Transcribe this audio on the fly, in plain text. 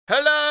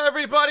Hello,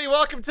 everybody.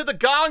 Welcome to the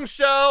Gong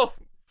Show.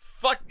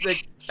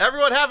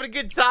 Everyone having a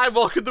good time.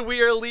 Welcome to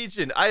We Are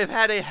Legion. I have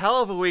had a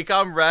hell of a week.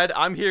 I'm Red.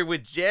 I'm here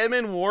with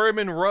Jammin, Warren,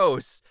 and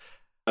Rose.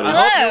 I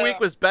hope your week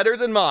was better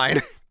than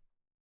mine.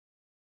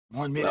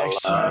 Warn me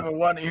next time. I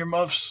want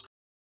earmuffs.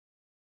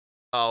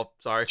 Oh,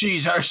 sorry.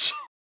 Jesus.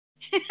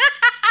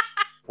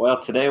 Well,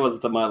 today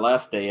was my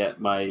last day at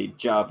my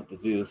job at the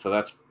zoo, so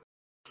that's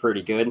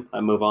pretty good.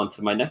 I move on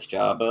to my next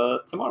job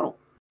tomorrow.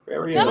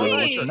 Very early.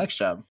 What's your next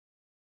job?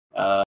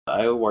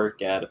 I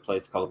work at a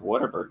place called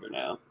Whataburger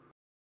now.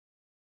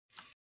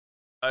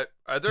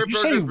 Are their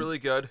burgers really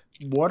good?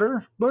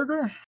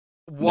 Whataburger?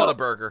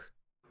 Whataburger.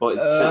 Well, it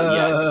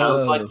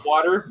sounds like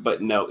water,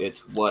 but no, it's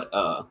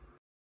Whataburger.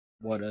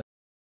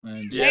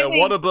 Yeah,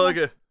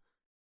 Whataburger.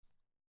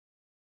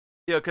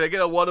 Yeah, can I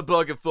get a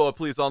Whataburger floor,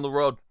 please, on the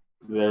road?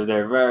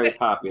 They're very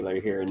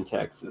popular here in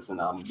Texas, and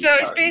So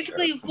it's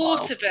basically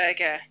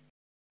Whataburger.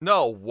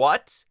 No,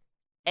 what?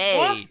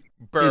 A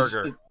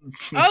burger.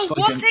 It's What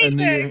like a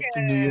burger?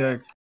 Yeah.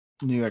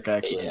 New York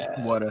accent.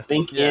 Yeah.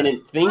 Think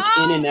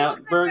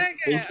In-N-Out burger. burger.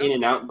 Think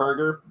In-N-Out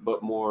burger,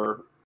 but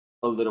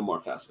a little more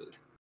fast food.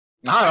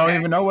 I don't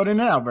even know what an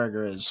In-N-Out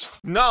burger is.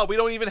 No, we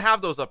don't even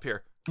have those up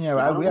here.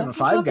 Yeah, we have a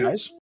Five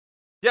Guys.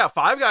 Yeah,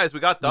 Five Guys.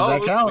 We got Does that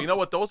those. count? We know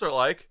what those are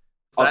like.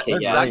 Okay,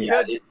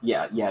 good?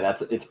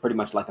 It's pretty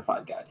much like a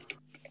Five Guys.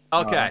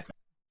 Okay.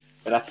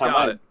 But that's how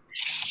my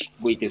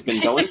week has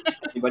been going.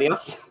 Anybody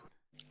else?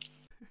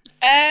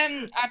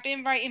 I've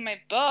been writing my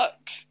book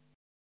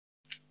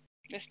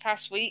this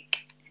past week.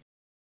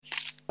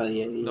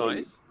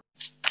 Nice.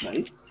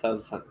 Nice.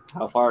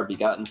 How far have you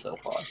gotten so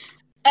far?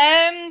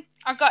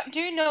 I've got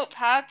 2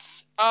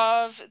 notepads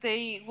of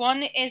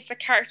one is the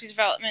character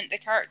development, the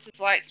character's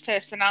likes,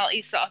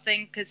 personality sort of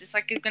thing, because it's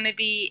going to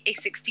be a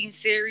 16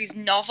 series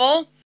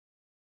novel.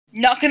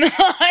 Not gonna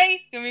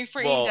lie, gonna be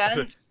pretty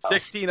intense.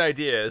 16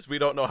 ideas. We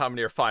don't know how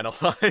many are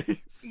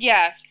finalized.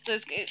 Yeah,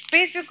 it's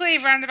basically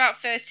around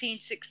about 13,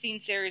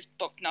 16 series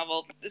book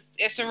novel.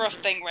 It's a rough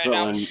thing right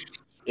now.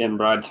 In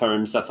broad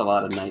terms, that's a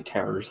lot of night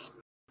terrors.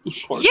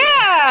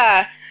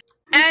 Yeah!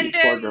 And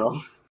poor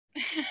girl.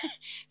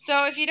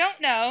 So if you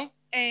don't know,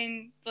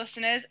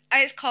 listeners,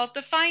 it's called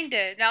The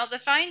Finder. Now, The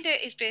Finder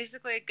is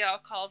basically a girl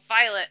called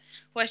Violet,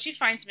 where she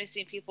finds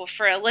missing people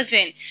for a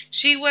living.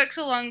 She works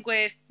along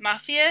with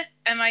Mafia,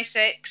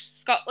 MI6,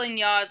 Scotland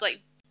Yard,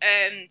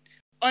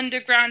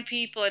 underground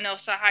people, and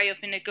also high up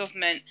in the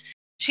government.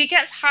 She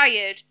gets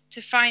hired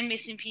to find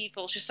missing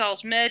people. She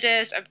solves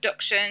murders,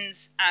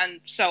 abductions,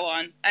 and so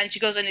on. And she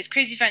goes on this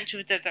crazy adventure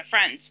with her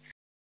friends.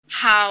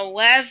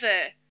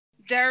 However,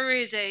 there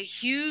is a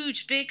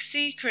huge, big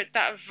secret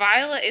that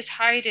Violet is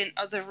hiding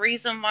of the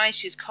reason why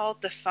she's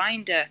called the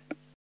Finder.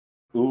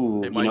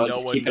 Ooh,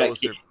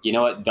 you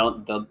know what?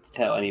 Don't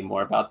tell any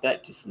more about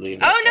that. Just leave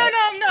it. Oh, no,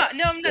 I'm not.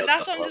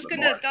 That's what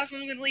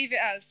I'm gonna leave it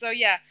as. So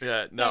yeah.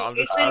 Yeah, no, I'm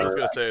just gonna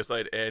say it's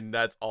and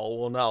that's all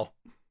we'll know.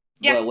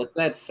 Yeah. Well, with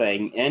that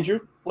saying,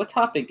 Andrew, what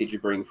topic did you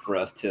bring for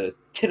us to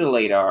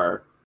titillate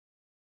our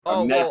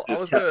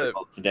massive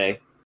testicles today?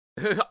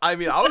 I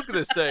mean, I was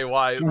gonna say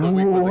why the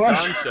week was a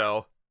Gong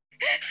Show.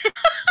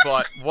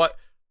 But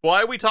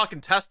why are we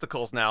talking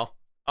testicles now?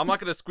 I'm not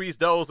gonna squeeze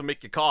those and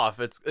make you cough.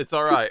 It's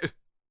all right.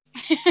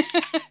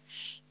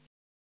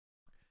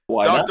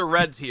 Why Dr. not?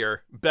 Red's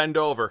here. Bend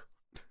over.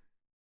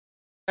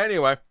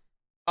 Anyway,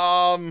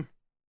 I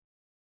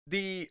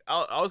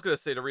was gonna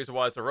say the reason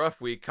why it's a rough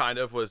week kind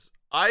of was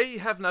I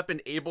have not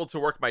been able to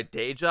work my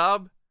day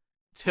job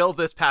till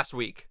this past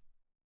week.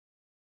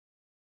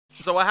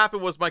 So what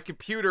happened was my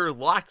computer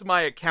locked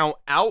my account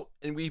out,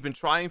 and we've been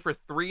trying for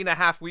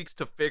 3.5 weeks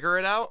to figure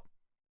it out.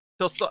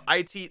 Till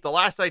the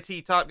last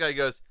IT top guy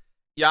goes,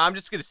 "Yeah, I'm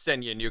just gonna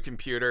send you a new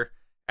computer."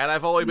 And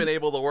I've only been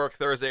able to work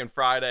Thursday and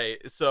Friday,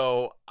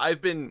 so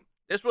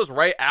this was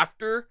right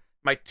after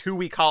my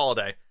 2-week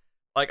holiday.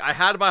 Like, I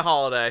had my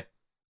holiday,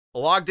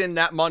 logged in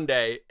that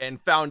Monday, and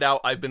found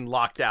out I've been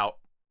locked out.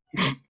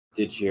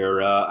 Did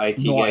your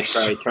IT guy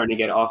try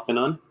turning it off and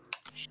on?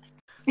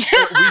 We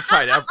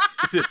tried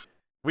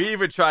We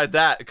even tried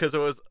that, because it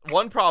was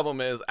one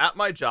problem is at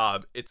my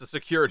job, it's a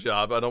secure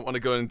job. I don't want to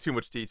go into too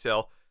much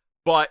detail,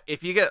 but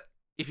if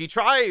you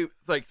try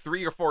like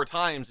 3 or 4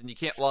 times and you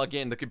can't log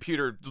in, the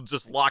computer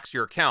just locks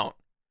your account.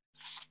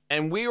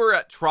 And we were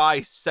at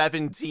try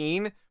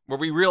 17 where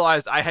we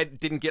realized I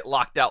didn't get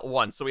locked out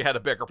once, so we had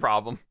a bigger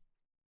problem.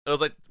 It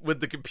was like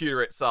with the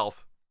computer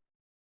itself.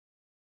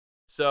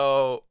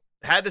 So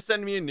had to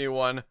send me a new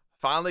one.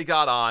 Finally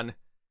got on,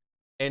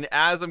 and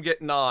as I'm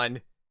getting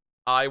on,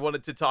 I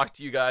wanted to talk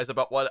to you guys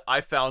about what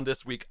I found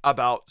this week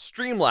about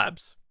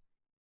Streamlabs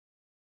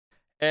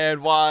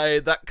and why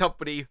that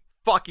company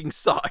fucking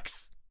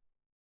sucks.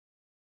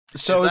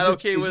 So is that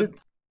okay with?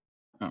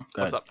 Oh, go What's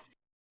ahead. up?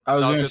 I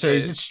was gonna say,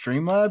 is it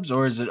Streamlabs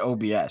or is it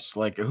OBS?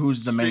 Like,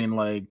 who's the main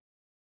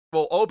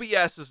Well,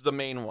 OBS is the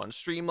main one.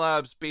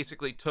 Streamlabs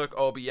basically took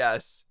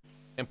OBS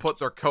and put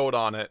their code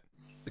on it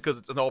because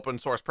it's an open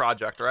source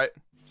project, right?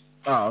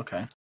 Oh,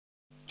 okay.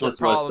 The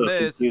problem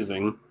is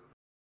confusing.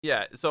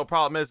 Yeah, so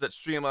problem is that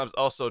Streamlabs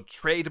also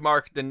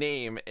trademarked the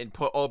name and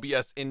put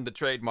OBS in the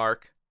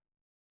trademark,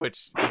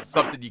 which is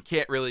something you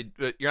can't really,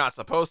 you're not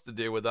supposed to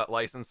do without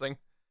licensing.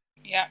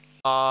 Yeah.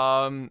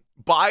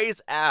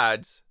 Buys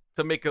ads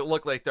to make it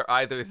look like they're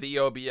either the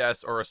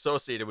OBS or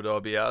associated with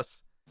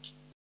OBS.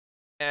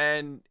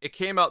 And it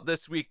came out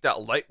this week that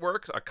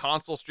Lightworks, a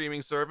console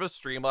streaming service,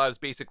 Streamlabs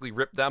basically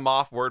ripped them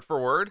off word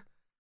for word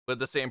with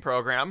the same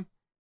program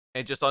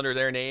and just under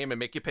their name and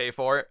make you pay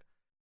for it.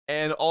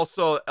 And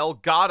also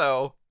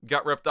Elgato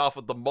got ripped off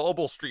with the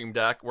mobile Stream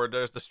Deck, where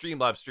there's the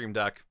Streamlabs Stream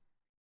Deck.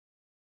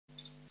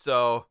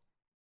 So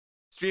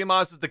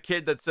Streamlabs is the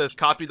kid that says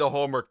copy the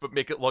homework but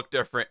make it look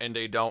different, and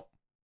they don't.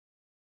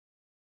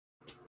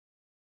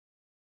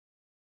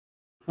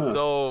 Huh.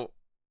 So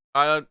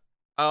I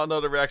don't know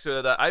the reaction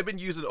to that. I've been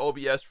using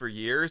OBS for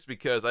years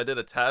because I did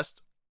a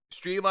test.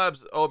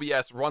 Streamlabs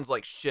OBS runs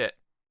like shit.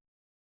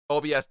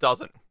 OBS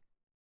doesn't.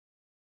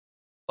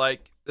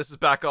 Like, this is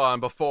back on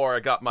before I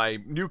got my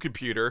new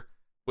computer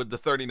with the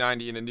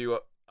 3090 and a new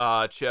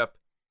chip.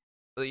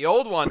 The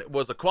old one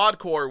was a quad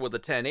core with a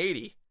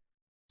 1080.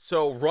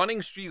 So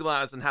running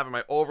Streamlabs and having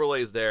my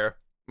overlays there,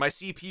 my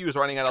CPU is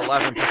running at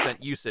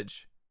 11%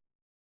 usage.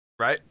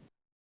 Right?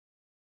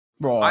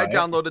 I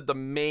downloaded the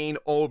main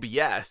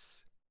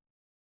OBS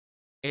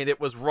and it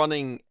was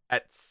running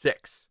at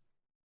 6.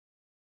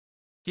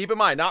 Keep in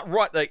mind, not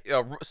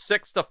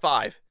 6 to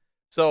 5.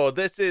 So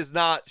this is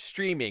not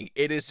streaming.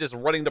 It is just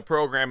running the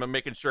program and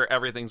making sure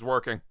everything's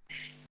working.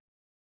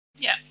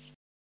 Yeah.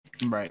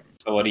 Right.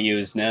 So what do you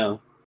use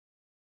now?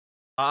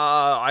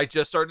 I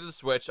just started to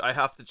switch. I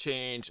have to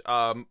change.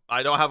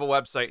 I don't have a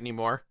website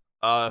anymore.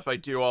 If I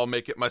do, I'll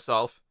make it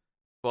myself.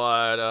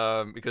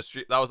 But because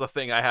that was the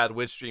thing I had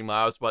with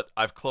Streamlabs, but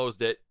I've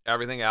closed it,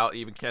 everything out,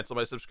 even canceled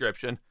my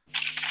subscription.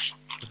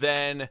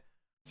 Then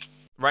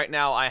right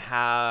now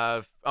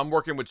I'm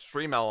working with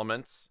Stream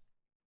Elements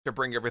to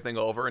bring everything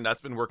over, and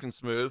that's been working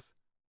smooth.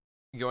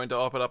 I'm going to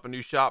open up a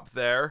new shop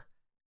there,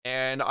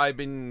 and I've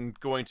been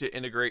going to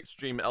integrate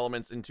Stream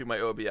Elements into my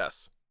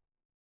OBS,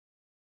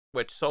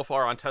 which so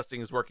far on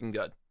testing is working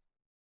good.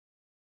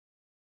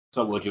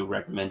 So would you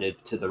recommend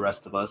it to the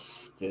rest of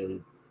us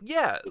to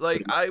get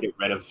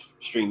rid of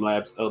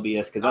Streamlabs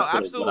OBS? Because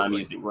that's what I'm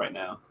using right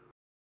now.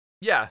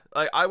 Yeah,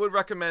 I would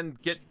recommend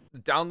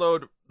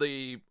download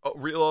the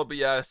real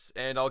OBS,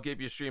 and I'll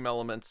give you Stream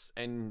Elements,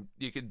 and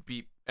you could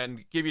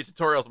give you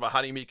tutorials about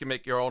how you can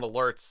make your own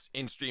alerts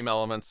in Stream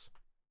Elements.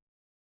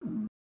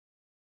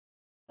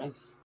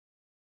 Nice.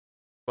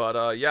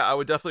 But yeah, I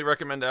would definitely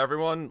recommend to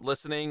everyone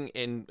listening,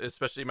 and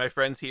especially my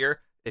friends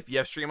here, if you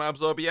have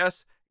Streamlabs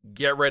OBS,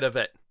 get rid of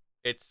it.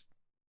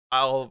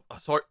 I'll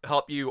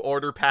help you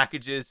order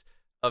packages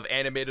of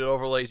animated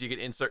overlays you can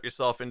insert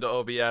yourself into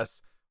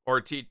OBS,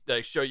 or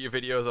show you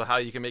videos of how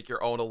you can make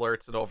your own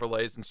alerts and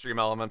overlays in Stream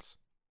Elements.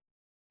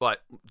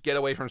 But get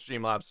away from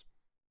Streamlabs.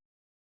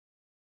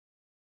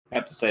 I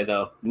have to say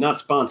though, not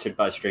sponsored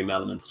by Stream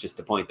Elements. Just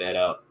to point that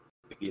out.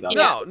 If you thought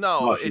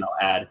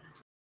ad.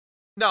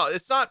 No,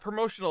 it's not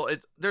promotional.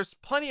 There's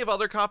plenty of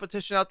other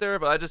competition out there,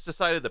 but I just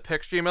decided to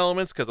pick Stream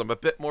Elements because I'm a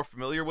bit more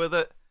familiar with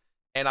it.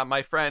 And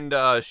my friend,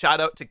 shout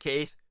out to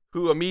Kate,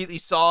 who immediately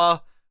saw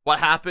what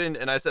happened,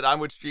 and I said I'm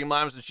with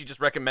Streamlabs, and she just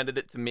recommended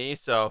it to me,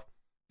 so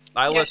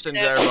I listened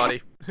to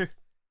everybody.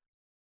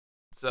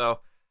 So,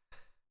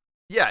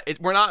 yeah,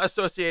 we're not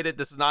associated.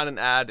 This is not an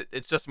ad.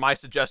 It's just my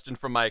suggestion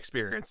from my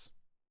experience.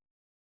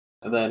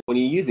 And then when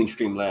you're using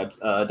Streamlabs,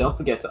 don't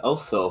forget to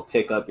also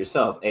pick up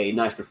yourself a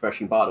nice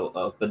refreshing bottle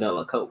of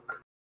vanilla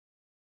Coke.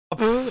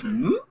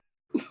 Oh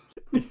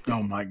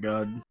my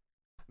god.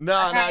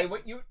 No,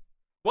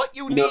 what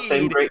you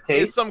need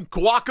is some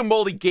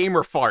guacamole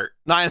gamer fart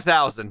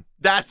 9000.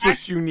 That's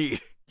what you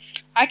need.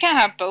 I can't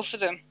have both of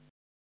them.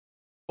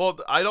 Well,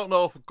 I don't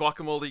know if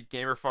guacamole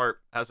gamer fart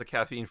has a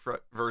caffeine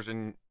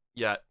version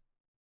yet,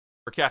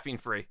 or caffeine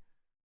free.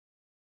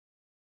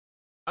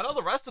 I know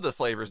the rest of the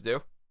flavors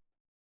do.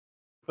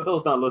 For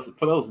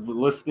those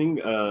listening,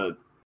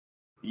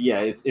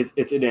 yeah,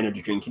 it's an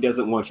energy drink. He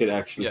doesn't want you to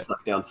actually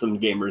suck down some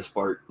gamer's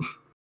fart.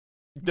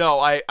 No,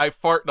 I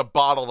fart in a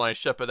bottle and I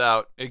ship it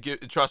out.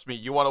 Trust me,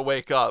 you want to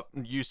wake up.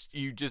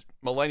 You just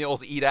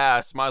millennials eat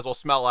ass. Might as well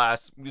smell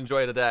ass.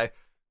 Enjoy the day.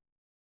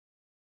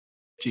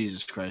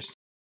 Jesus Christ.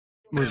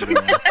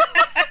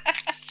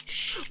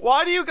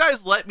 Why do you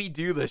guys let me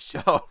do this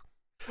show?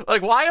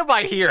 Like, why am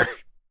I here?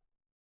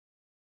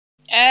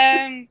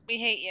 We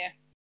hate you.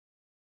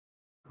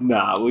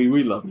 Nah,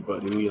 we love you,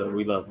 buddy.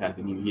 We love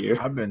having you here.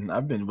 I've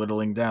been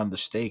whittling down the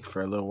steak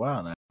for a little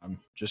while now. I'm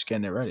just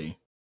getting it ready.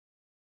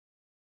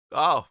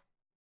 Oh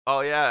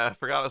yeah, I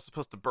forgot I was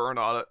supposed to burn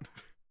on it.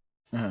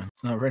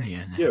 It's not ready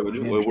yet. Yeah,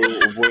 we're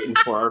waiting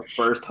for our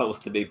first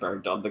host to be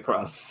burned on the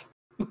cross.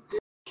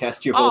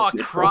 Cast your vote.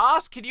 Oh,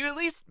 cross? Can you at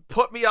least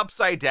put me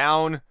upside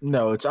down?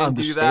 No, it's on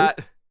the steak. That?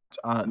 It's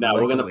on. No,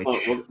 we're gonna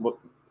put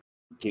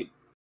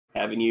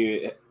having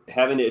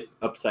it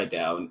upside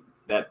down.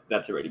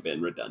 That's already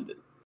been redundant.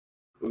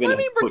 We're gonna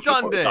put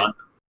redundant?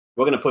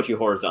 We're gonna put you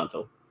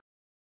horizontal.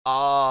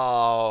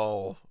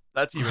 Oh,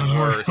 that's even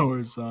worse.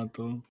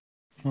 Horizontal.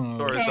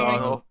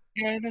 Horizontal.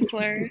 Yeah, that's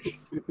hilarious.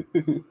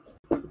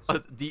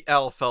 The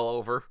L fell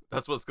over.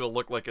 That's what it's gonna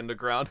look like in the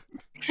ground.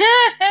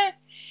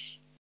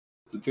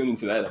 So tune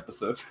into that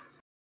episode.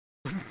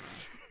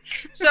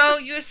 So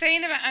you were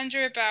saying about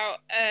Andrew about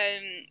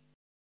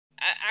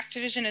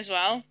Activision as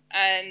well,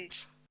 and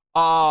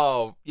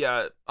Oh,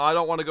 yeah. I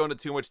don't want to go into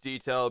too much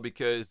detail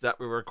because that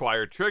would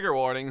require trigger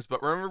warnings,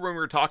 but remember when we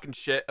were talking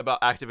shit about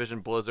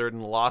Activision Blizzard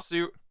and the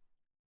lawsuit?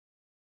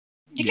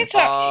 you can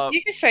talk.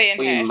 You can say in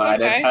We here. It's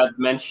might okay. have had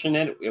mentioned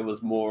it. It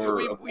was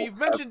more. We've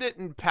mentioned it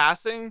in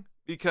passing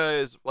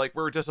because, like,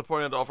 we were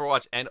disappointed in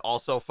Overwatch and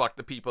also fuck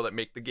the people that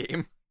make the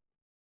game.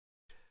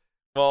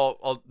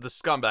 Well, the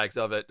scumbags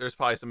of it. There's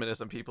probably some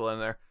innocent people in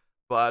there.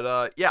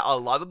 But, yeah, a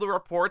lot of the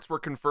reports were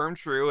confirmed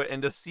true,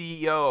 and the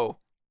CEO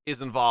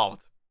is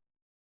involved.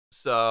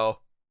 So,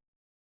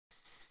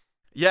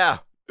 yeah,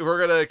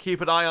 we're going to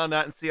keep an eye on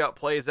that and see how it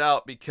plays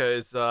out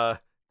because I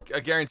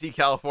guarantee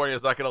California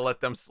is not going to let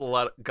them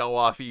let it go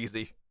off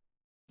easy.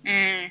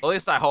 At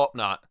least I hope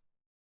not.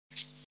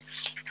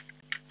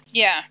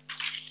 Yeah.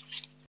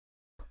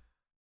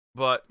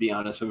 But To be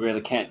honest, we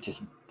really can't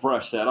just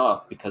brush that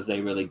off because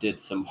they really did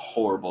some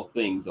horrible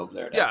things over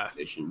there at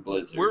Activision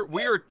Blizzard.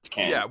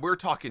 we're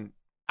talking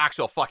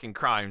actual fucking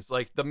crimes.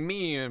 Like the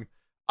meme,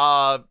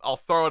 I'll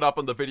throw it up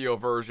on the video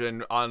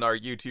version on our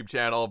YouTube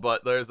channel,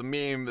 but there's a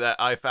meme that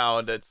I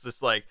found. It's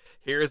just like,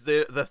 here's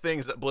the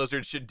things that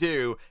Blizzard should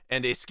do,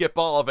 and they skip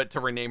all of it to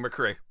Renee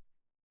McCree.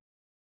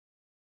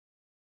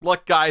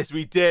 Look, guys,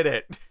 we did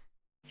it.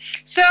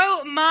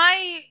 So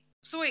my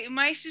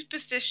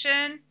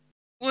superstition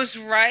was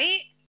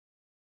right.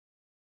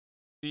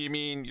 You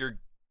mean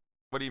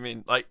what do you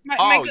mean? Like,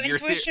 My good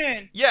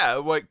intuition. Yeah,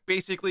 like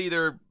basically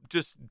they're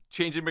just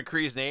changing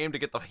McCree's name to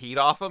get the heat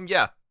off him.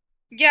 Yeah.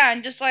 Yeah,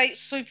 and just like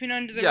sweeping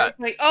under the rug,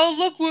 like, oh,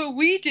 look what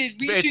we did.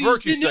 It's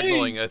virtue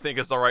signaling, I think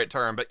is the right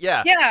term, but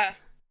yeah. Yeah.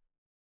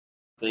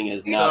 Thing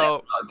is, now that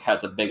rug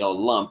has a big old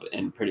lump,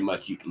 and pretty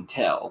much you can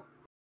tell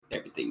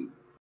everything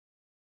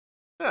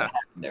that happened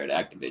there at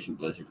Activision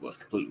Blizzard was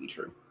completely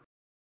true.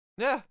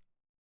 Yeah.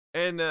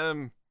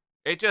 And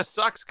it just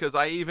sucks because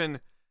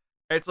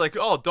it's like,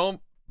 oh,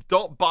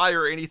 don't buy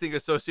or anything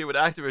associated with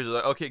Activision.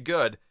 Like, okay,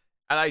 good.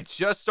 And I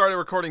just started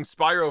recording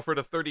Spyro for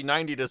the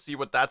 3090 to see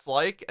what that's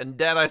like, and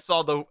then I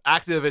saw the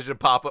Activision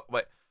pop up.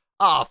 Like,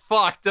 oh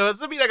fuck, does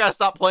it mean I gotta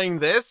stop playing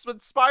this? But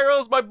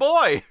Spyro's my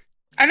boy.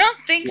 I don't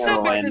think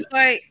so because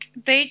like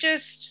they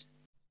just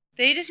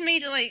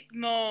made it like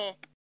more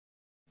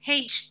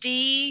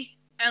HD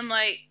and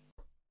like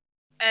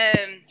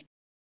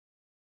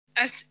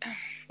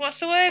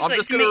what's the word? I'm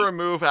just gonna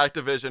remove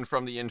Activision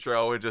from the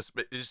intro. It just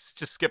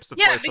skips the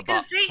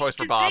Toys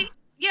for Bob.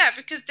 Yeah,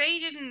 because they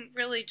didn't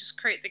really just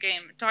create the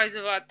game. Toys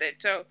for Bob did.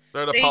 So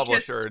they're the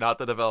publisher, not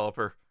the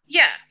developer.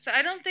 Yeah, so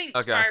I don't think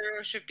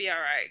Spyro should be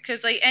alright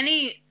because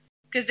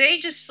because they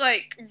just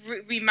like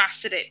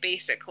remastered it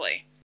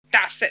basically.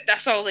 That's it.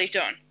 That's all they've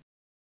done.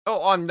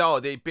 Oh, no,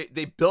 they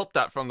built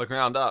that from the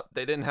ground up.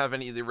 They didn't have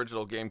any of the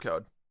original game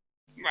code.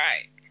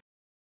 Right.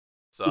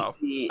 So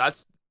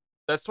that's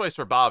Toys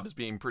for Bob's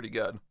being pretty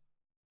good.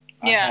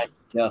 Yeah. I had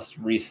just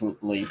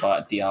recently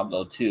bought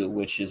Diablo 2,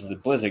 which is a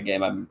Blizzard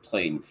game I've been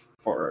playing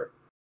for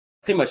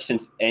pretty much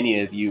since any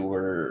of you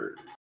were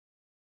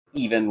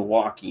even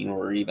walking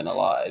or even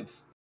alive.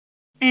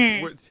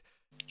 Yeah,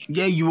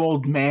 you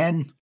old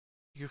man.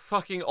 You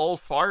fucking old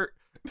fart.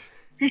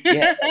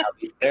 Yeah, I'll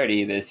be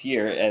 30 this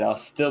year, and I'll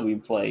still be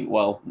playing,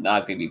 well,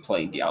 not going to be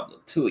playing Diablo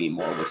 2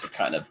 anymore, which is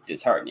kind of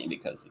disheartening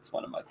because it's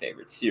one of my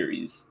favorite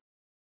series.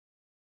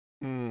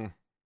 It's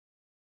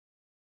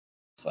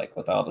like,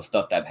 with all the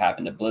stuff that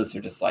happened to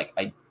Blizzard, it's like,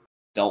 I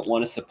don't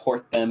want to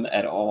support them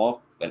at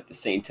all, but at the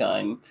same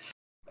time,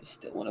 I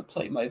still want to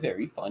play my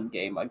very fun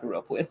game I grew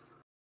up with.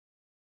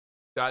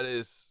 That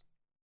is,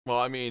 well,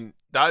 I mean,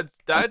 that'd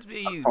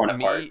be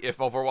me if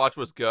Overwatch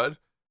was good.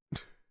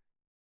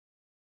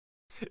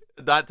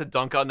 Not to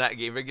dunk on that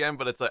game again,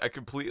 but it's like I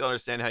completely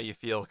understand how you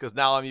feel because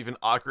now I'm even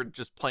awkward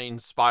just playing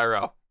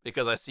Spyro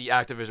because I see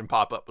Activision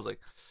pop up. I was like,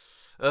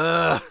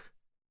 ugh.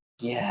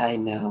 Yeah, I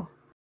know.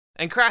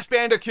 And Crash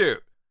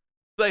Bandicoot.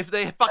 If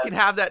they fucking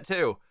have that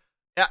too.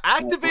 Yeah,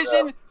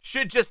 Activision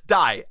should just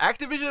die.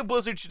 Activision and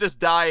Blizzard should just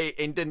die,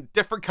 and then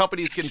different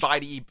companies can buy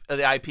the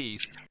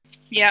IPs.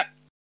 Yep.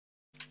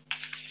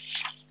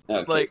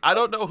 Okay. Like, I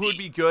don't know who would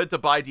be good to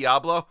buy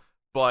Diablo,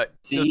 but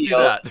CEO, just do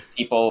that.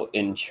 People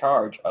in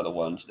charge are the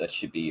ones that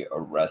should be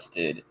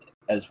arrested,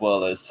 as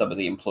well as some of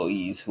the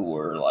employees who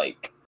were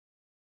like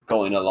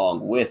going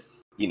along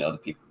with, the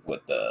people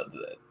with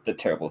the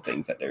terrible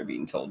things that they're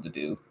being told to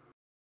do.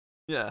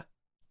 Yeah.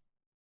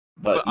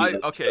 But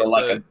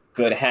a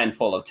good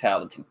handful of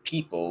talented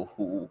people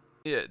who.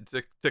 Yeah,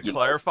 to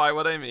clarify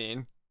what I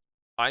mean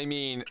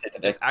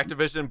if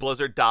Activision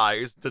Blizzard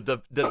dies,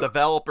 the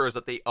developers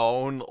that they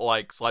own,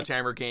 like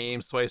Sledgehammer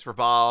Games, Toys for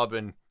Bob,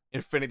 and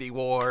Infinity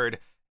Ward,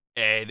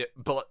 and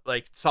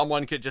like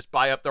someone could just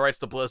buy up the rights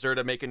to Blizzard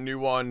and make a new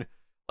one.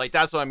 Like,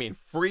 that's what I mean.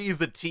 Free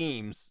the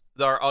teams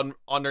that are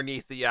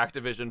underneath the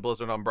Activision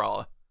Blizzard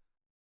umbrella.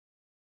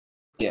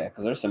 Yeah,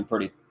 because there's some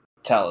pretty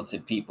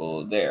talented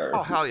people there.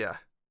 Oh, hell yeah.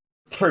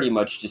 Pretty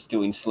much just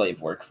doing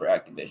slave work for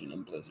Activision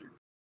and Blizzard.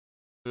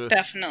 Ugh,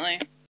 Definitely.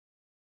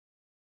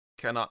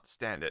 cannot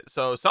stand it.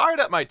 So sorry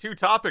that my 2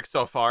 topics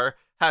so far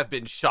have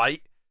been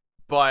shite,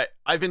 but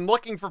I've been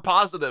looking for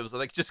positives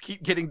and I just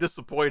keep getting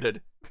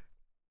disappointed.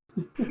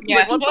 Yeah.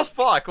 Like, what the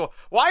fuck? Well,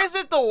 why is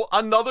it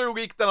another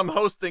week that I'm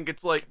hosting,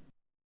 it's like,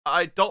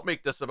 I don't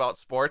make this about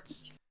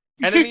sports.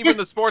 And then even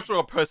the sports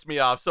will piss me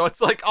off. So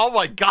it's like, oh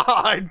my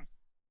god.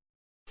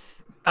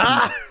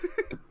 Ah.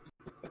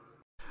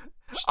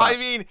 Stop. I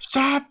mean,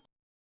 Stop.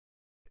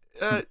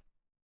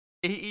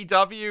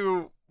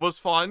 AEW was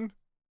fun.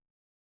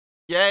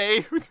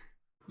 Yay.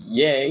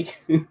 Yay!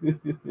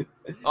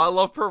 I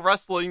love pro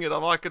wrestling, and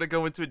I'm not going to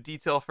go into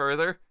detail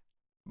further.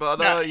 But,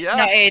 yeah.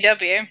 Not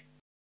AEW.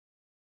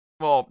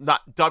 Well,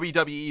 not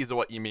WWE is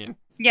what you mean.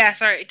 Yeah,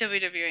 sorry,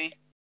 WWE.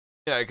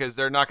 Yeah, because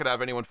they're not going to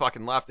have anyone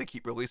fucking left to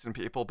keep releasing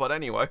people. But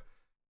anyway.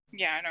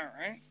 Yeah, I know,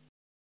 right?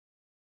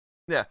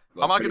 Yeah,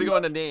 Well, I'm not going to pretty go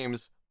into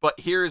names, but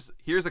here's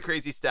a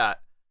crazy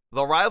stat.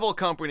 The rival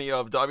company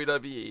of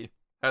WWE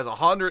has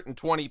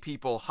 120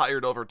 people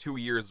hired over 2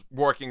 years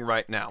working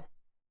right now.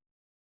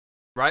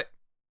 Right?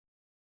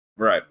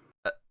 Right.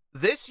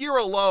 This year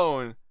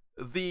alone,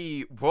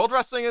 the World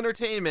Wrestling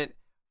Entertainment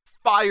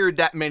fired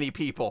that many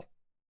people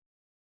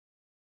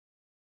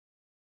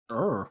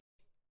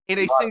in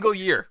a single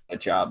year.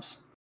 Jobs.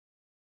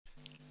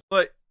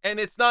 And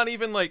it's not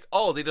even like,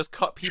 oh, they just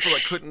cut people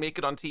that couldn't make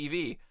it on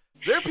TV.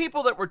 There are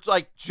people that were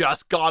like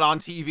just got on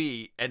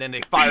TV and then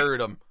they fired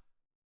them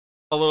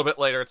a little bit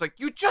later. It's like,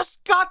 you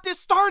just got this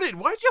started.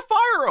 Why did you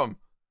fire them?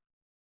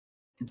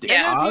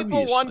 Yeah, And then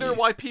people wonder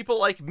why people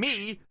like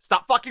me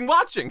stop fucking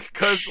watching.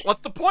 Because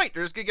what's the point?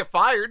 They're just gonna get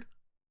fired.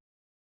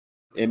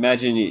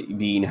 Imagine you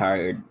being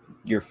hired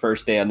your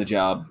first day on the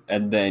job,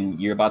 and then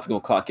you're about to go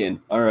clock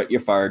in. All right, you're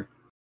fired.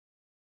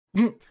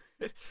 It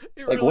Like,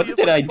 really what is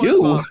did like I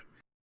do? SpongeBob.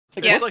 It's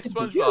like, Yeah. It's like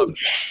SpongeBob.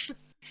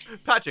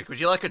 Patrick, would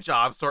you like a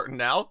job starting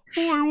now?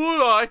 Why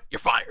would I? You're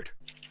fired.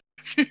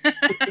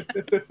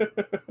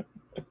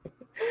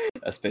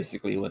 That's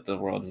basically what the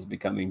world is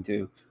becoming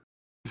too.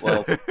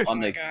 Well, Oh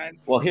my god.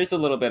 well, here's a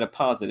little bit of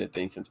positive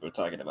thing since we're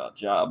talking about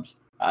jobs.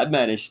 I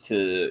managed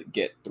to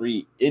get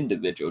 3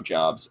 individual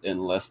jobs in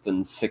less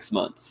than 6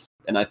 months,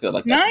 and I feel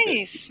like that's a good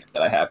Nice. achievement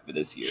that I have for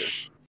this year.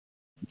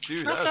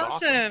 Dude, That's that is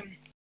awesome. awesome.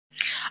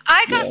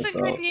 I got Yeah, some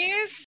so- good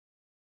news.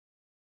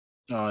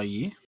 Yeah. Yeah.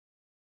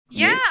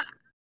 Yeah?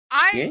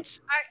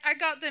 I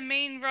got the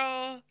main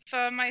role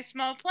for my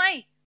small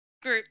play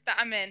group that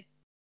I'm in.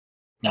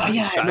 Oh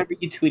yeah, I remember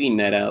you tweeting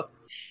that out.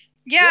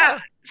 Yeah.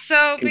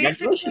 So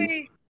Congratulations.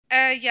 basically,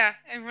 yeah,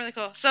 and really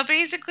cool. So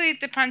basically,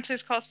 the panther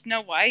is called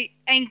Snow White,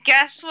 and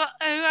guess what?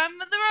 Who I'm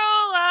the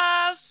role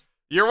of?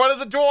 You're one of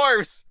the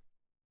dwarves.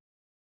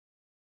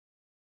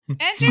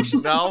 Andrew,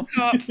 shut No. the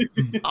fuck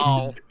up.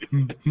 Oh.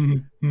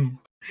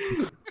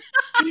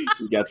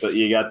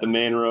 You got the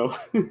main row.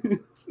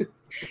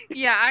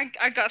 Yeah,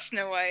 I got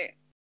Snow White.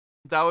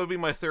 That would be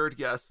my 3rd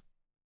guess.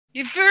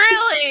 You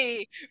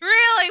really,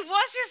 really?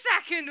 What's your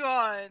second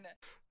one?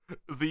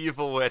 The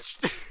Evil Witch.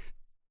 Do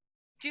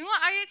you know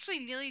what? I actually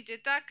nearly did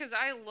that because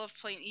I love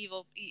playing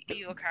evil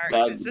that,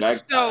 characters. that,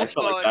 It's so I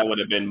feel like fun. that would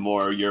have been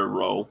more your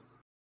role.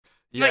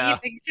 But Yeah. you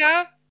think so?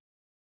 Yeah,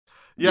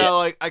 Yeah.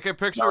 like, I can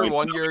picture No.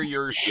 1 year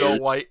you're Snow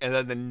White, and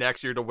then the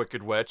next year the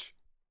Wicked Witch.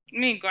 I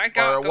mean, I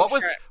got Or go what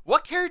for it.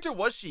 what character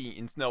was she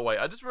in Snow White?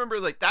 I just remember,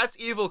 like, that's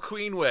Evil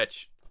Queen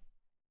Witch.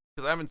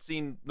 Because I haven't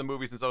seen the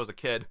movie since I was a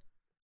kid.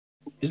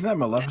 Isn't that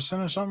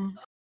Maleficent or something?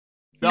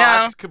 No, No.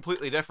 that's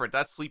completely different.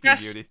 That's Sleeping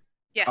That's- Beauty.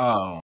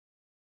 Oh.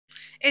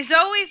 It's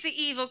always the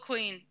evil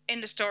queen in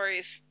the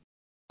stories.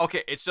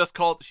 Okay, she's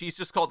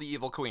just called the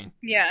Evil Queen.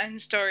 Yeah, in the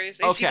stories.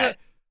 If you Okay. go-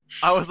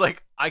 I was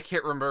like, I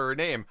can't remember her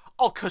name.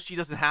 Oh, because she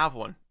doesn't have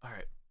one.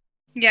 Alright.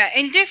 Yeah,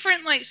 in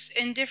different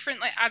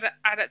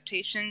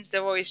adaptations,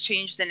 they'll always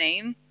change the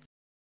name,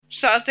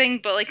 sort of thing.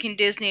 But like in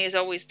Disney, is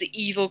always the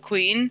evil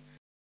queen,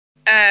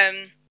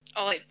 or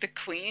like the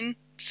queen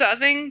sort of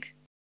thing.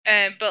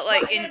 But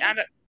like in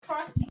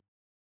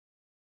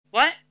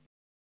what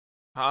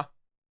Huh?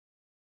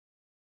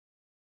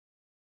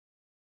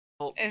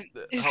 Oh, is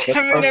oh,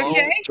 Cameron hello?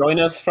 okay? Join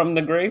us from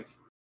the grave.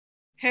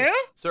 Who?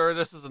 Sir,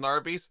 this is an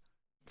Arby's.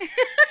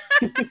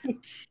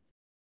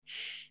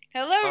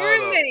 Hello, no.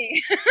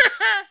 roommate.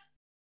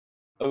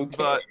 Okay.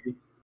 But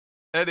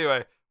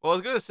anyway, what I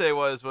was gonna say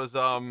was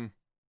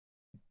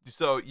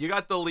so you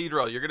got the lead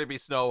role. You're gonna be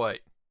Snow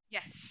White.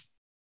 Yes.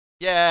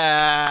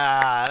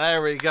 Yeah,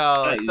 there we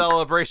go. Nice.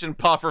 Celebration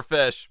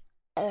pufferfish.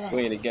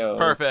 Way to go.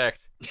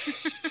 Perfect.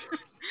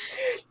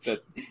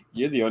 But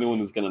you're the only one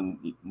who's gonna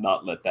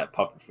not let that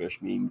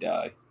pufferfish meme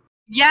die.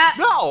 Yeah.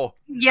 No,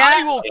 I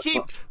Yeah. will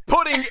keep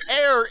putting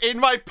air in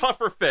my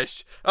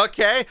pufferfish.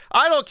 Okay,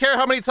 I don't care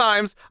how many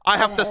times I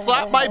have to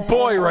slap my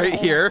boy right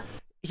here.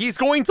 He's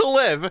going to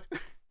live.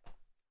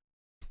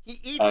 He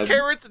eats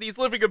carrots and he's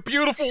living a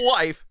beautiful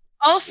life.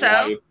 Also,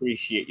 Well, I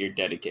appreciate your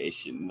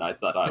dedication. I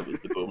thought I was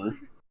the boomer.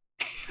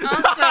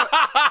 also,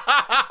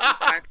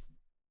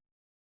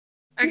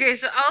 Okay,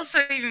 so also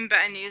even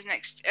better news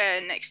next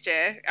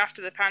year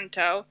after the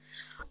panto.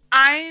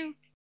 I'm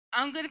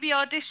going to be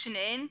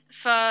auditioning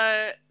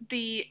for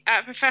the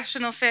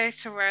professional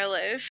theatre where I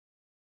live,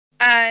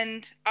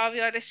 and I'll be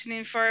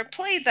auditioning for a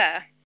play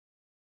there.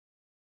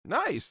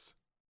 Nice.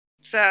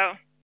 So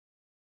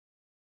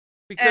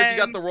because you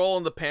got the role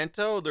in the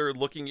panto, they're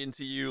looking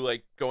into you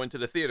like going to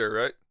the theater,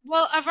 right?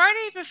 Well, I've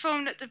already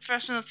performed at the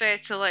professional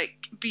theatre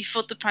like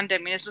before the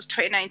pandemic. This was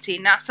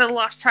 2019. That's the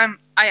last time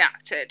I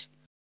acted.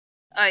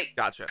 Like,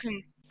 gotcha.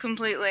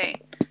 Completely.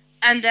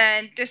 And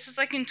then this was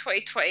like in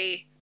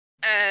 2020.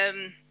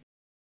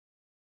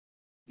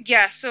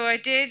 Yeah, so I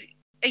did.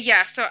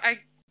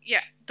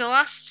 The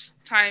last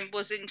time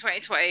was in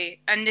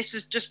 2020, and this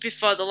was just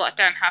before the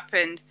lockdown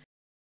happened,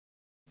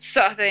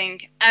 sort of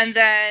thing. And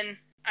then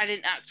I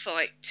didn't act for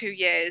like 2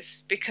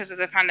 years because of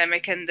the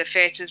pandemic and the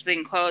theatre's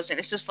been closed, and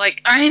it's just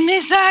like, I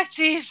miss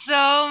acting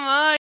so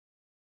much.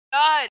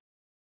 God.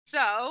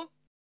 So,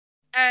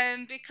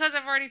 because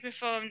I've already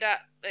performed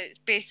at, it's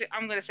basic,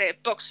 I'm going to say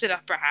it, Buxton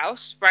Opera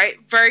House, right?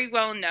 Very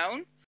well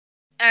known.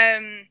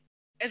 A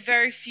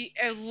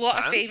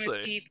lot of famous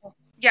people.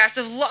 Yeah, it's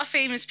a lot of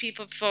famous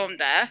people performed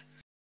there.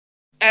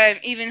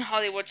 Even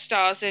Hollywood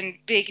stars and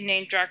big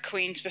name drag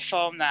queens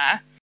perform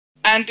there.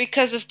 And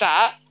because of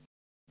that,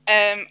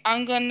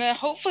 I'm gonna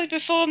hopefully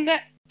perform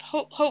there.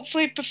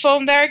 Hopefully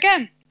perform there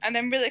again, and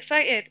I'm really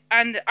excited.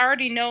 And I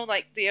already know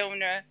like the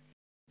owner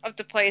of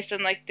the place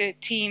and like the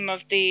team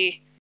of the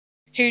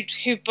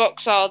who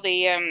books all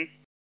the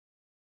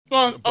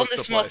on the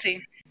small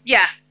team.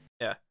 Yeah.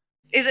 Yeah.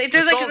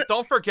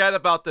 Don't forget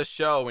about the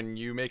show when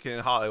you make it in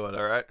Hollywood,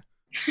 all right?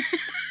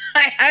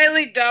 I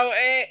highly doubt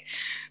it,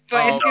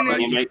 but it's gonna.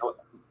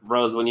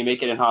 Rose, when you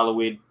make it in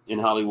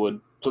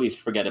Hollywood, please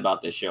forget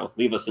about this show.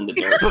 Leave us in the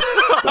dirt.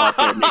 Go out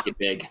there and make it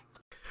big.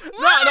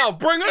 No,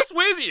 bring us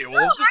with you.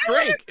 We'll just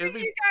drink. I want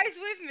you guys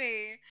with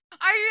me.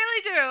 I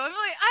really do. I'm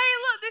like, hey,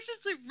 look, this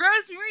is like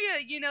Rose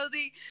Maria,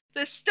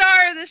 the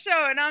star of the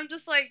show, and I'm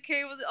just like,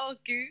 okay, with all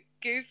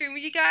goofing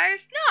with you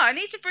guys. No, I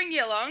need to bring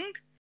you along.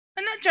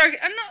 I'm not joking.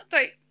 I'm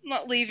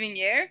not leaving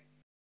you.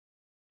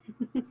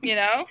 You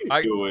know?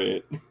 Do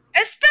it.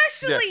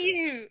 Especially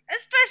you,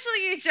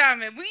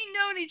 Jamin. We've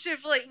known each other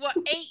for like, what,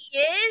 8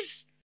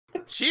 years?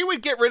 She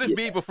would get rid of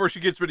me before she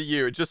gets rid of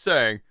you, just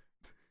saying.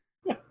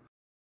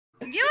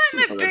 You're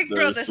like my big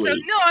brother, so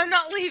no, I'm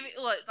not leaving,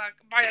 like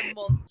by a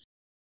month.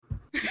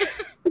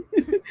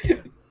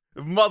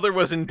 Mother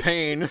was in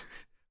pain,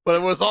 but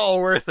it was all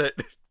worth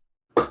it.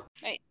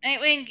 Wait,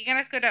 Nightwing, you're gonna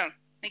have to go down.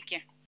 Thank you.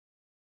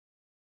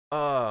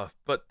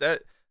 But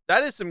that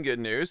is some good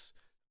news.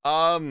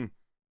 I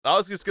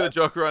was just gonna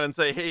joke around and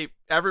say, hey,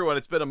 everyone,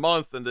 it's been a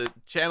month, and the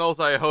channels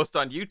I host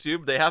on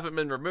YouTube, they haven't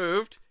been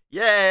removed.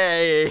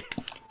 Yay!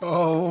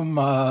 Oh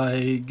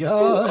my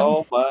god.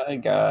 Oh my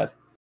god.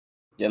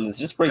 Yeah, let's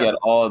just bring out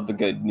all of the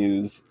good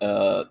news.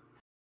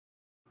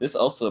 This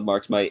also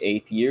marks my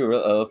 8th year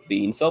of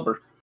being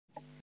sober.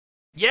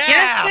 Yeah!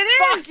 Yes, it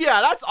is! Fuck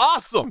yeah, that's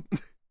awesome!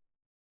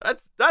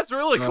 That's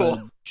really cool.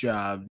 Good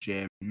job,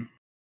 Jamin.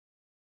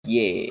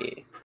 Yeah.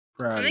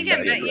 I think I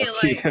met you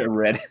like...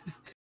 Red.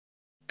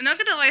 I'm not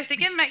gonna lie, I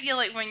think I met you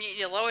like when you're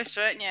your lowest,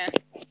 weren't you?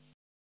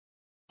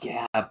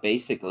 Yeah,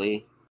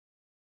 basically.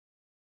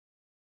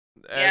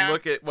 And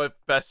look at what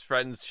best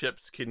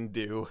friendships can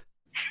do.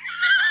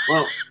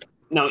 Well,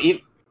 no, you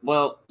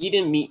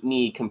didn't meet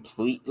me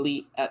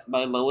completely at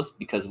my lowest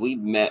because we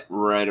met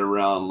right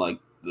around like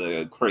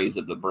the craze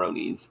of the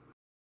bronies.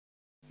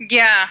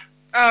 Yeah.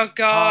 Oh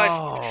god.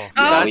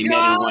 Oh we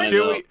god. Met in one of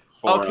the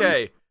forums.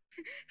 Okay.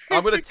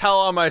 I'm gonna tell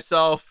on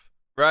myself,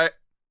 right?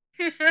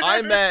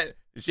 I met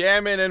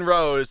Jamin and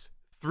Rose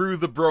through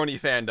the brony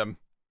fandom.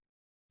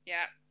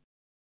 Yeah.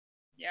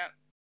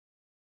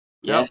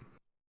 Yep.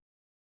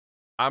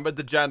 I'm a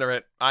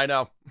degenerate. I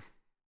know.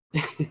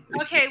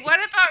 Okay, what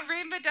about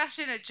Rainbow Dash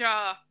in a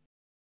jar?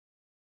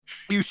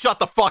 You shut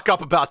the fuck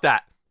up about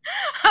that.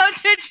 How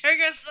to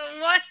trigger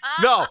someone?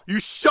 No, you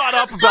shut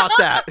up about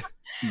that.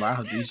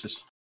 Wow,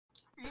 Jesus.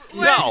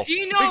 No, do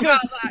you know because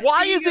about that?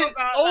 why is it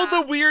all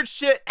the weird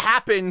shit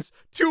happens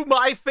to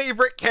my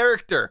favorite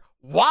character?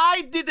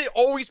 Why did they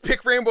always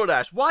pick Rainbow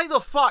Dash? Why the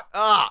fuck?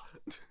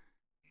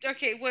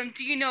 Okay, Wim,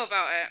 do you know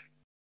about it?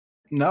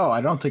 No, I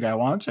don't think I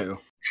want to.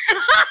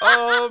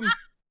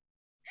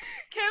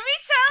 Can we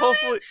tell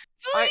hopefully, him?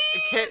 Please? I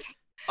can't.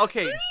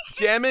 Okay,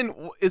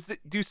 Jammin,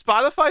 do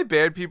Spotify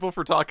ban people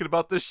for talking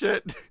about this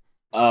shit?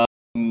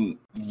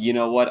 You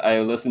know what?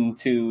 I listened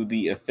to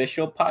the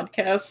official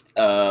podcast.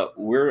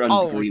 We're on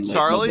the green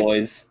Charlie?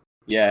 boys.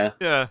 Yeah.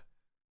 Yeah.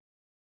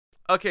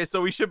 Okay, so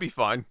we should be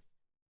fine.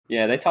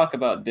 Yeah, they talk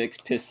about dicks,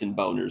 piss, and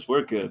boners.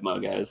 We're good, my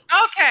guys.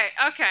 Okay.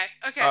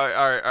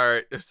 All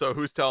right. So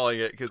who's telling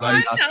it? Because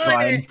I'm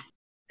telling it.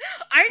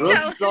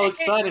 We're so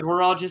excited.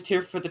 We're all just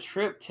here for the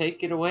trip.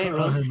 Take it away,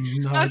 Rose.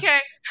 Okay.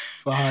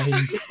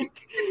 Fine.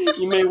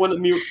 You may want to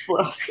mute for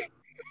us.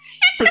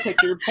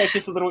 Protect your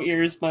precious little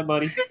ears, my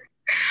buddy.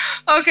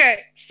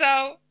 Okay,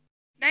 so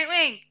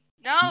Nightwing,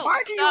 no.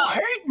 Why do you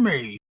hate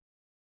me?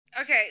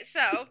 Okay, so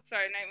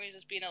sorry, Nightwing's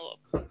just being a little.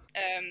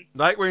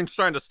 Nightwing's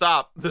trying to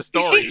stop the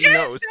story. He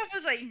knows. Stuff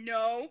was like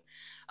no.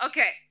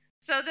 Okay,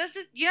 so this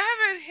is. You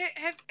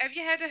have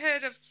you ever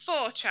heard of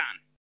 4chan?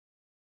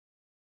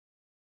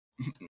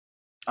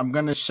 I'm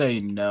gonna say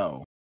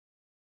no.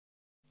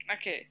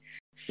 Okay,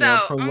 so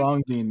It'll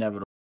prolong the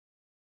inevitable.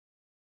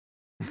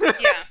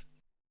 yeah.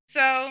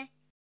 So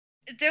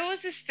there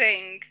was this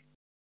thing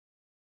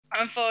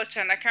on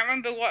 4chan. I can't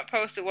remember what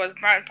post it was.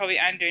 Probably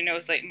Andrew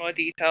knows like more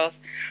details.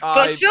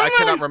 I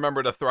cannot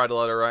remember the thread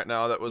letter right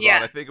now that was Yeah.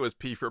 on. I think it was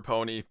P for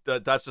Pony.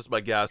 That's just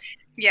my guess.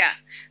 Yeah.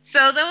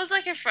 So there was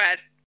like a thread,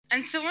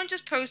 and someone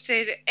just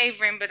posted a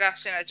rainbow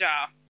dash in a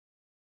jar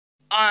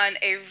on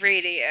a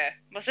radiator.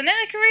 Wasn't it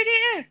like a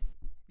radiator?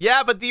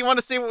 Yeah, but do you want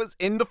to say what was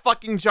in the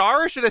fucking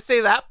jar, or should I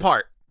say that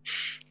part?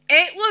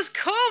 It was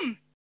cum.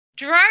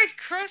 Dried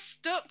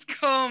crust up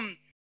cum.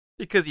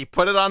 Because he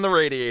put it on the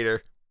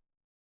radiator.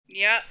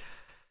 Yep.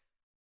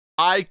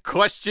 I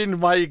questioned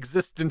my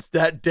existence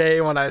that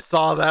day when I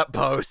saw that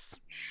post.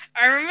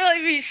 I remember like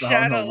being I don't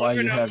shadowed know why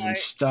looking you at, haven't like...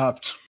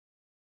 stopped.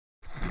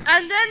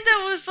 And then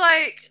there was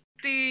like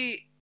the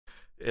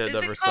It Is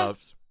never it called-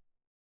 stops.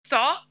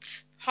 thought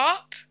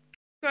hop.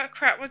 What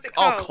crap was it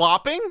called? Oh,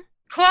 clopping?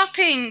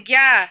 Clopping.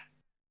 Yeah.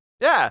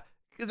 Yeah.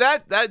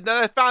 Then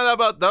I found out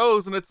about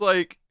those, and it's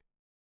like,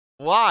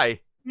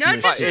 why? No You're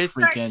a sick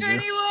freak, disrespect to Andrew.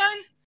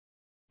 anyone.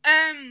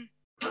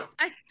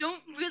 I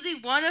don't really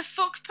want to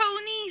fuck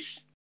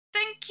ponies.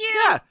 Thank you.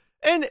 Yeah.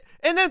 And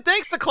then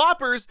thanks to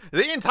Cloppers,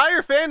 the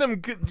entire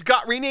fandom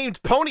got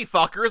renamed Pony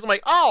Fuckers. I'm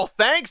like, oh,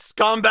 thanks,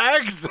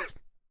 scumbags.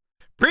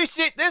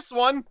 Appreciate this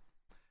one.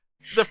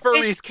 The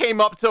furries came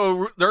up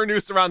to their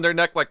noose around their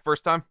neck like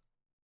first time.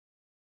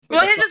 Well,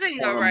 That's here's the thing,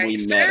 though, forum right?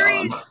 we met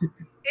on. Furries,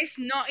 it's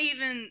not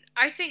even.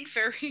 I think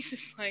furries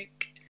is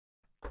like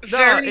No,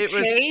 very it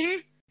was-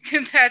 tame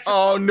compared to.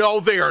 Oh, no,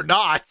 they are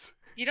not.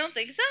 You don't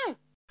think so?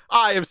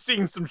 I have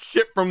seen some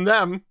shit from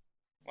them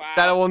Wow.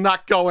 that I will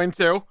not go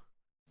into.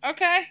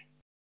 Okay.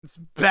 It's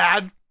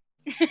bad.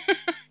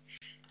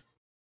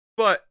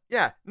 But,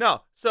 yeah,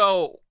 no.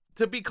 So,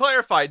 to be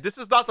clarified, this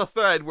is not the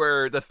thread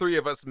where the three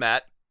of us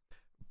met.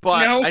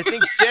 But No. I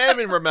think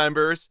Jammin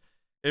remembers,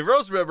 and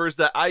Rose remembers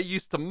that I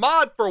used to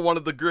mod for one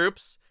of the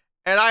groups,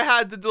 and I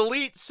had to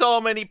delete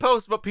so many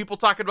posts about people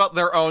talking about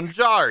their own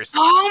jars.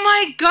 Oh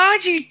my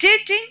god, you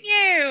did, didn't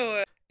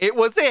you? It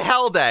was a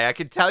hell day, I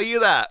can tell you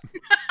that.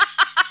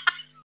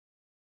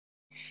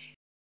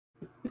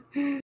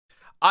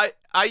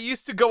 I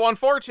used to go on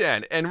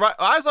 4chan, and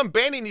as I'm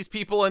banning these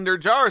people in their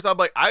jars, I'm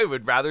like, I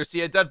would rather see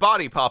a dead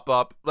body pop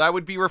up. That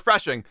would be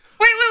refreshing.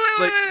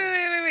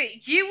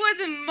 Wait. You were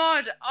the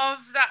mod of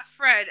that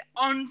thread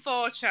on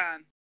 4chan.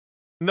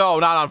 No,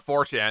 not on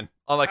 4chan.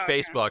 On, like,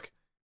 Okay. Facebook.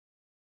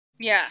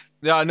 Yeah.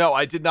 Yeah, no,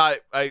 I did not.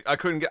 I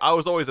couldn't get. I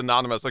was always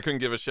anonymous. I couldn't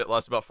give a shit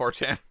less about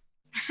 4chan.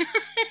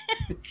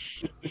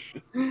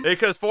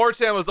 Because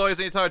 4chan was always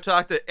anytime I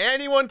talked to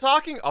anyone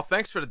talking, oh,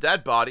 thanks for the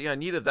dead body. I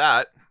needed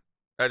that.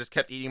 I just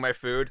kept eating my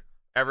food.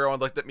 Everyone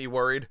looked at me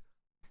worried.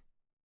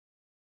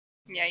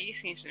 Yeah, you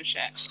seen some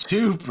shit.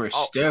 Super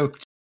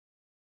stoked.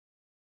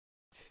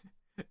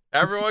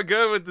 Everyone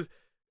good with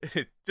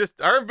the, just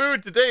our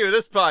mood today with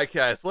this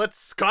podcast. Let's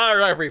scar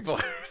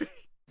everybody.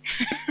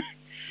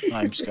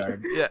 I'm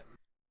scarred. Yeah.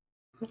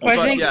 Well, I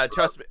But think- yeah,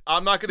 trust me.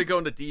 I'm not gonna go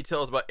into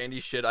details about any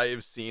shit I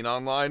have seen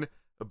online.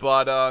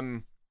 But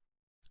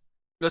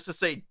let's just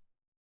say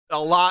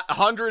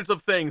hundreds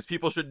of things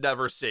people should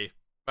never see.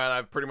 And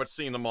I've pretty much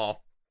seen them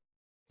all.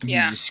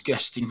 Yeah. You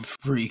disgusting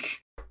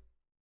freak.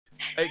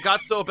 It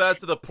got so bad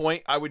to the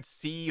point I would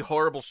see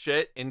horrible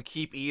shit and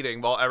keep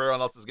eating while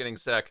everyone else is getting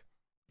sick.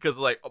 Because,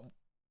 like,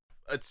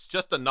 it's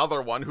just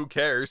another one. Who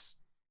cares?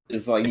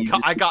 It's like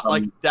I got,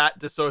 like, that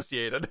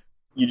dissociated.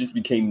 you just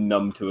became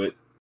numb to it.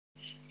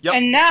 Yep.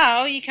 And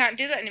now you can't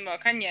do that anymore,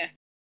 can you?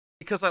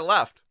 Because I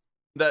left.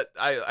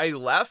 I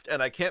left,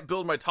 and I can't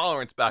build my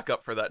tolerance back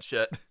up for that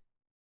shit.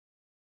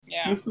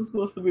 Yeah. This was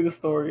supposed to be the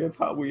story of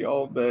how we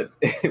all met.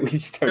 We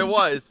started. It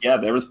was. Yeah,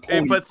 there was.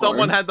 But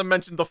someone had to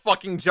mention the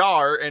fucking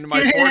jar, and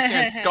my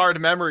 4chan scarred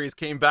memories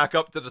came back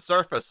up to the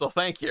surface, so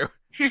thank you.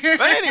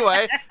 But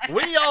anyway,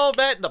 we all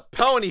met in the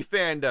pony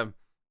fandom,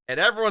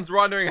 and everyone's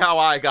wondering how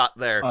I got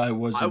there. I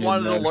wasn't. I wanted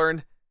in to there.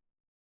 learn.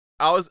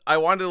 I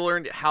wanted to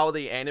learn how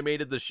they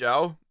animated the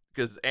show,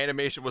 because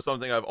animation was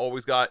something I've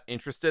always got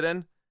interested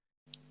in.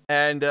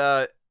 And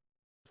I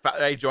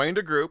joined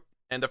a group,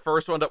 and the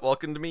first one that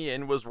welcomed me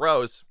in was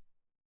Rose.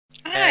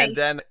 Hi. And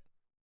then,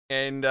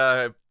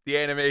 the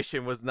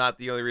animation was not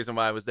the only reason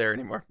why I was there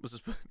anymore. It was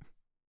just...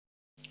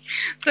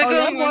 So Oh, go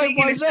yeah? on, what were you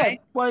Why gonna is that?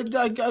 say? Why?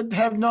 I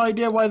have no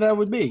idea why that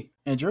would be,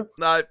 Andrew.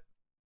 Not.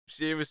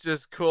 She was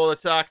just cool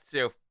to talk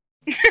to.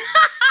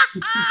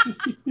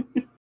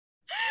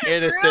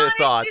 Innocent Really?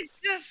 thoughts. It's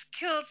just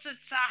cool to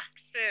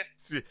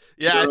talk to.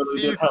 Yeah, Sure,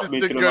 she's helped just me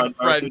a through good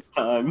my friend. darkest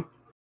time.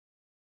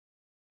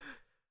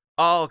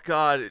 Oh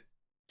God,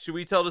 should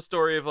we tell the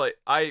story of like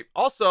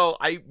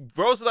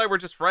Rose and I were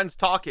just friends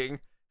talking.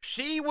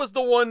 She was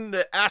the one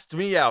that asked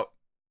me out.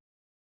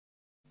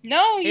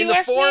 No, In you the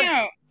asked form- me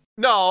out.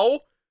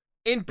 No,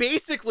 And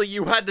basically,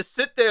 you had to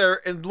sit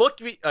there and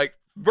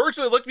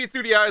virtually look me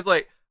through the eyes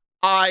like,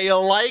 I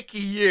like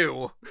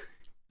you.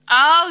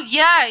 Oh,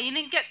 yeah, you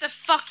didn't get the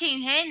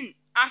fucking hint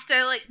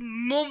after, like,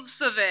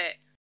 months of it.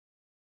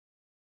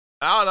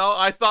 I don't know.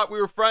 I thought we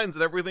were friends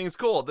and everything's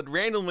cool. Then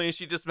randomly,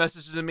 she just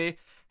messaged me,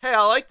 hey,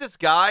 I like this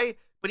guy,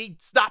 but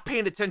he's not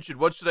paying attention.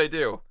 What should I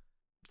do?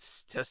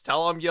 Just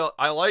tell him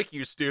I like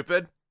you,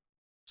 stupid.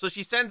 So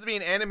she sends me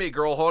an anime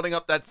girl holding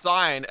up that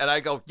sign, and I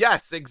go,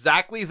 yes,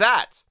 exactly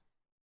that.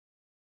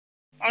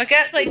 I'll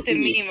get, like, the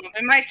meme.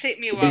 It might take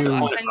me a while, but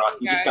I'll send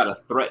you just gotta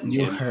threaten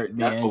You him. hurt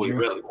me, That's Andrew. what we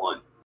really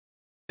want.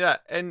 Yeah,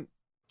 and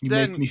You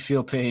then, make me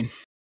feel pain.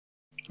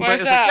 Why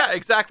is it's that? like, yeah,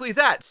 exactly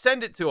that.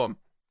 Send it to him.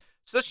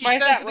 So she Why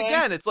is sends that, it Ron?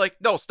 again. It's like,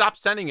 no, stop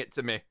sending it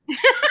to me.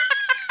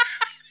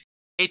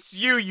 It's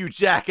you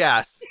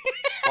jackass.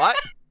 What?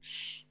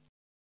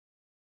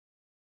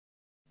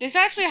 This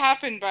actually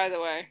happened, by the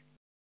way.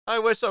 I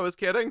wish I was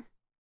kidding.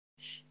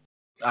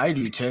 I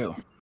do too.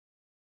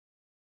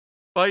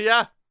 But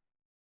yeah,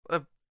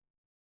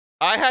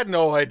 I had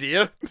no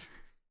idea.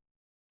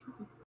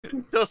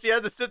 Until she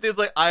had to sit there, it's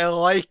like, I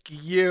like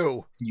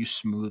you. You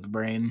smooth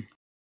brain.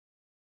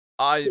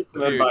 Dude,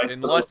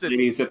 unless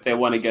it's, if they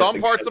want to get some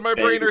parts of my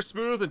brain are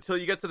smooth until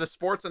you get to the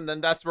sports, and then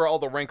that's where all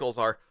the wrinkles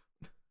are.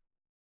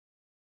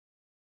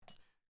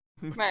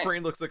 My Right.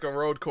 brain looks like a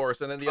road course,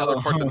 and then the other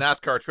parts of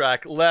NASCAR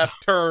track,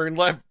 left turn,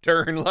 left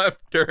turn,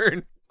 left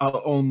turn.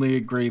 I'll only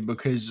agree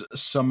because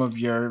some of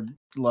your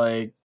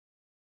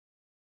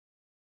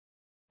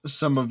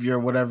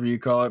whatever you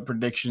call it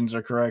predictions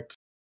are correct.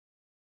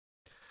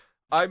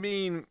 I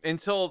mean,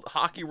 until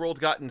Hockey World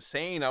got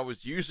insane, I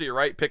was usually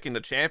right picking the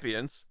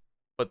champions.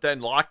 But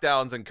then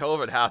lockdowns and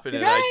COVID happened,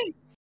 and I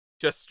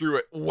just threw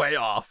it way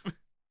off.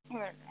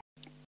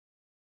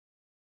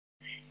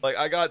 Like,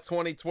 I got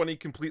 2020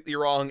 completely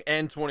wrong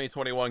and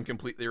 2021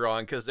 completely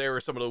wrong, because they were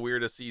some of the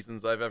weirdest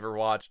seasons I've ever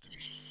watched.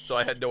 So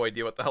I had no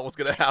idea what the hell was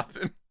going to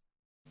happen.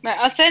 Right,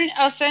 I'll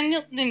send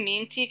the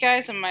meme to you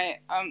guys on my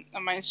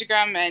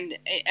Instagram, and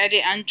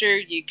edit Andrew.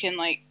 You can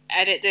like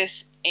edit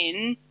this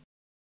in.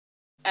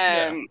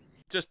 Yeah.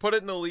 Just put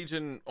it in the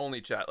Legion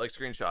only chat, like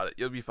screenshot it.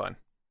 You'll be fine.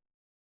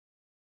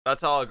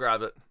 That's how I'll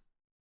grab it.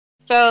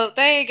 So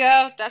there you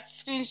go.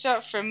 That's a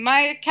screenshot from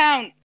my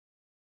account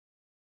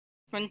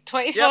from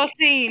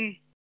 2014.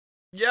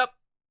 Yep.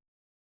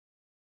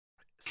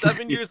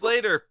 7 years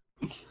later.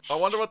 I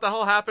wonder what the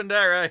hell happened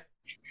there, eh?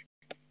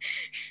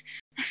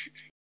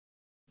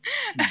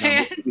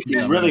 If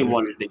you really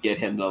wanted to get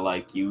him to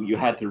like you, you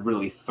had to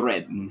really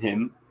threaten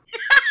him.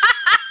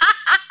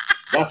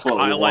 That's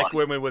what I like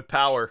women with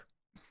power.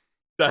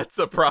 That's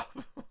a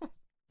problem.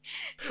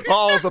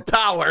 All the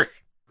power.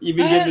 You've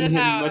been giving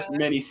him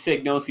many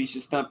signals, he's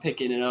just not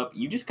picking it up.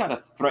 You just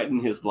gotta threaten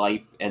his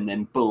life, and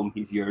then boom,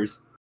 he's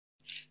yours.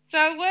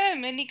 So,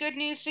 Worm, any good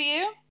news for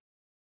you?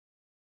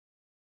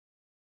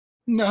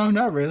 No,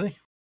 not really.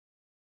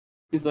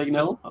 He's like,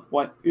 no,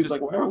 what? He's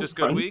like, where are we Just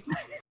good friends? week.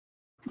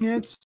 Yeah,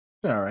 it's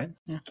been all right.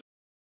 Yeah.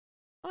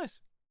 Nice.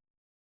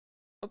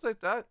 I'll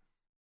take that.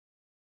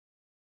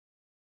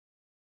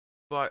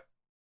 But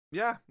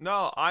yeah,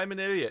 no, I'm an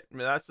idiot. I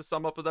mean, that's the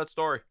sum up of that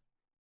story.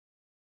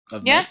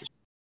 Yeah.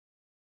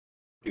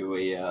 Do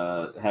we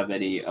have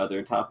any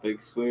other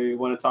topics we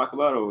want to talk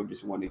about, or we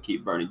just want to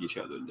keep burning each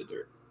other in the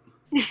dirt?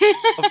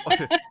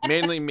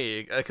 Mainly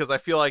me, because I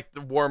feel like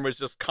the worm was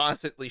just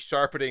constantly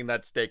sharpening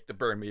that stake to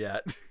burn me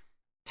at.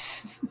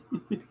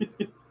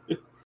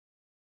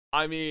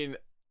 I mean,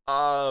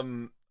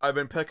 I've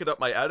been picking up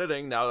my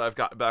editing now that I've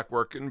gotten back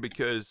working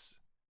because,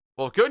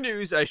 well, good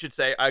news, I should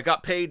say, I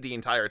got paid the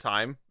entire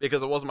time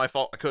because it wasn't my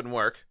fault I couldn't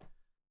work.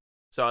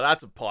 So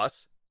that's a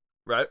plus,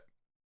 right?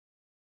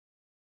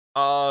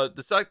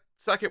 The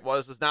second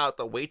is now that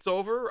the wait's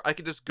over, I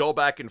can just go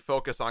back and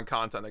focus on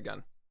content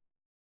again.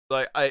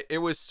 Like, it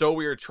was so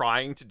weird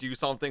trying to do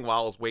something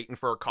while I was waiting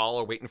for a call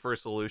or waiting for a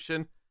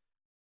solution.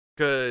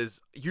 Because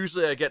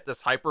usually I get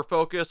this hyper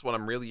focus when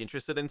I'm really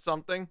interested in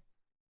something.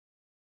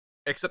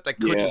 Except I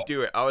couldn't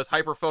do it. I was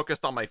hyper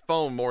focused on my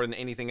phone more than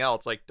anything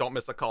else. Like, don't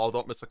miss a call,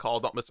 don't miss a call,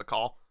 don't miss a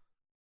call.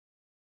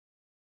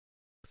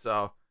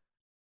 So,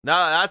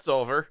 now that that's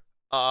over,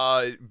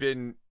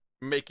 been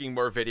making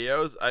more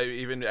videos. I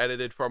even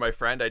edited for my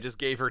friend. I just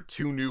gave her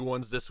 2 new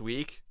ones this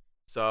week.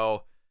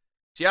 So,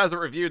 she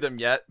hasn't reviewed them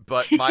yet,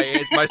 but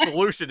my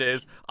solution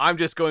is I'm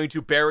just going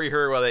to bury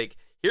her with, like,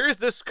 here's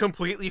this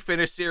completely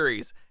finished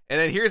series, and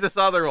then here's this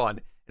other one,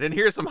 and then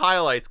here's some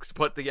highlights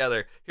put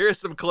together. Here's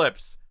some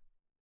clips.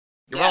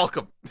 You're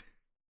welcome.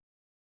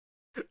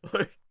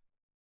 Like,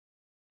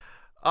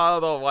 I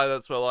don't know why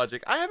that's my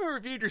logic. I haven't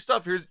reviewed your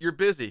stuff. You're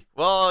busy.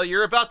 Well,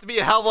 you're about to be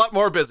a hell of a lot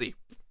more busy.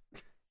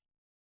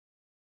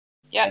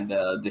 Yeah.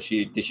 And did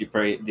she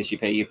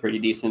pay you pretty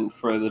decent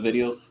for the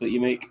videos that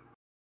you make?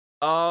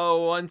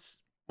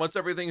 Once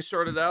everything's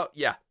sorted out,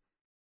 yeah.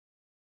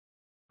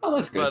 Oh,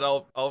 that's good.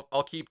 But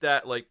I'll keep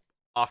that like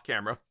off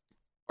camera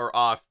or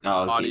off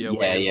audio.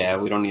 Yeah.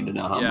 We don't need to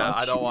know how much. Yeah,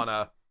 I don't want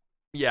to.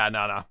 Yeah,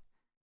 no.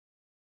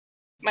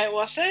 Wait,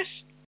 what's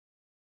this?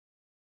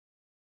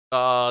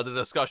 The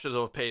discussions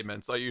of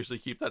payments. I usually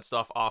keep that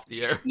stuff off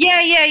the air.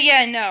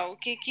 Yeah. No,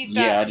 keep that.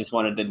 Yeah, I just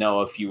wanted to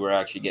know if you were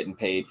actually getting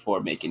paid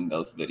for making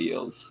those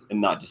videos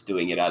and not just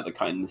doing it out of the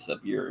kindness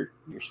of your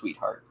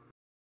sweetheart.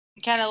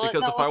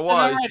 Because if I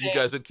was, you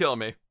guys would kill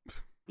me.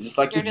 Just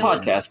like this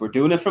podcast, we're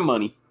doing it for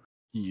money.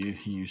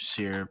 You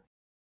syrup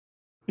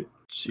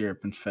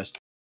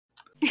infested.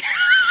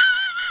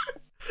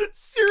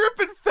 Syrup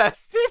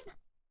infested?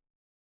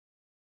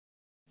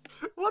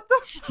 What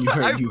the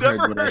fuck? You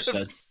heard what I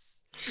said.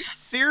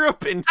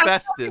 Syrup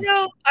infested.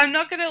 I'm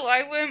not gonna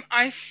lie, Wim.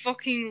 I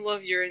fucking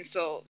love your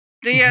insults.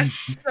 They are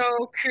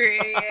so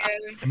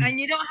creative, and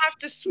you don't have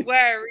to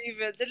swear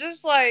either. They're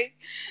just like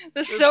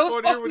they're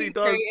so fucking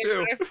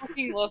creative. I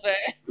fucking love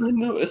it.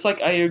 No, it's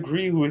like I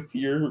agree with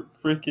your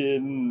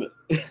freaking.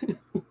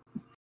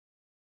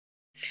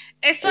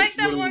 It's like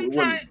that one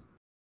time.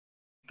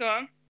 Go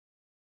on.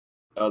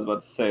 I was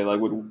about to say, like,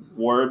 when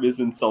Worm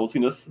is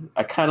insulting us,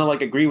 I kind of,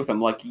 like, agree with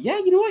him. Like, yeah,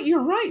 you know what? You're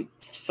right,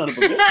 son of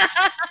a bitch.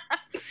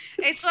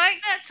 It's like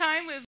that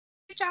time with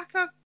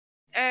Jacko,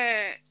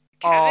 Kevin.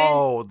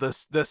 Oh, the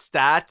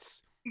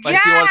stats? Like,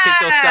 you want to take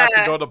those stats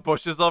and go to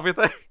Bush's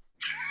everything?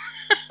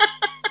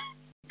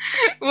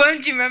 Well,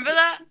 do you remember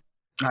that?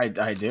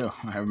 I do.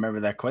 I remember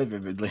that quite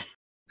vividly.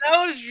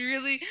 That was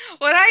really...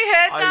 When I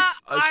heard that,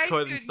 I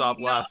couldn't stop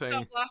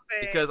laughing.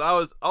 Because I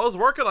was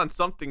working on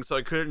something, so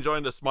I couldn't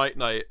join the Smite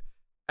night.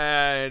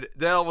 And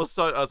then all of a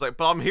sudden, I was like,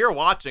 but I'm here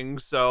watching,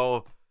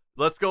 so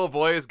let's go,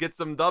 boys, get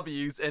some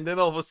W's. And then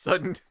all of a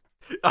sudden,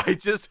 I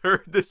just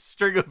heard this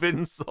string of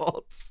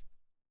insults.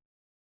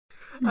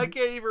 I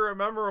can't even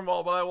remember them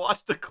all, but I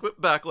watched the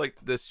clip back like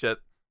this shit.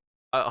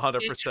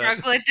 100%.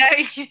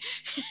 Troglodyte. You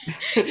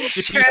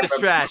piece of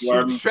trash.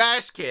 You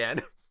trash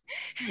can.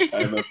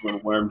 I remember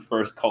when Worm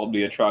first called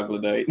me a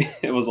troglodyte.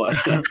 It was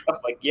like, I was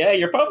like, yeah,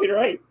 you're probably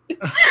right. What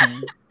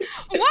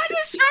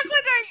does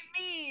troglodyte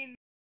mean?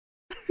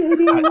 I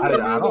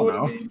don't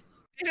know. You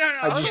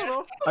don't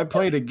know. I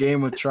played a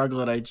game with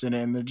troglodytes in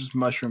it, and they're just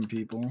mushroom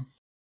people.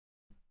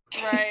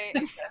 Right.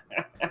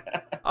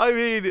 I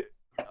mean,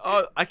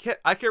 I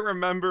can't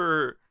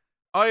remember.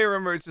 I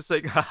remember it's just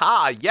like,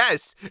 haha,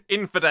 yes,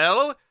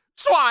 infidel,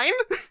 swine.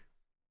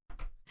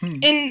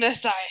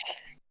 Imbecile.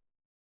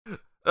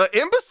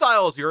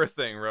 Imbecile is your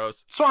thing,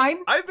 Rose. Swine.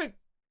 I've been.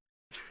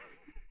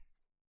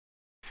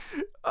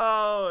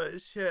 Oh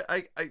shit!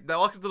 Now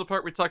welcome to the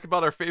part we talk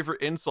about our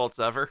favorite insults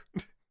ever.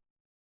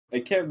 I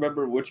can't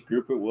remember which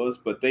group it was,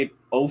 but they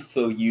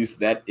also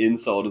used that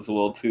insult as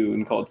well too,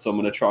 and called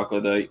someone a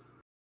troglodyte.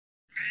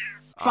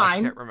 Fine.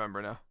 I can't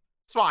remember now.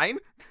 Swine.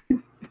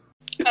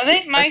 I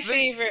think my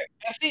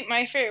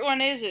favorite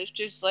one is it's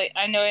just like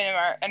I know in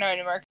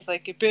America it's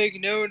like a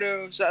big no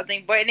sort of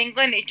thing, but in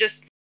England it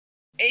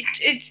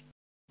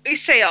we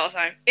say all the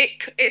time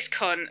it's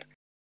cunt.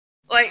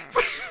 Like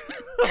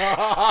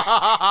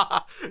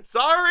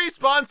sorry,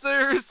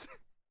 sponsors.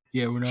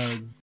 Yeah, we're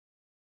not.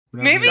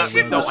 Maybe we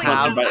should not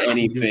sponsored by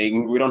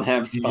anything. We don't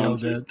have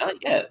sponsors. Not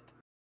yet.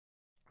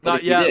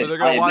 Not yet, but they're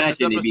gonna watch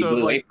this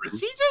episode. Like, Apron. Did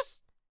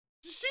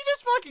she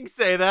just fucking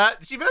say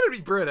that? She better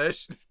be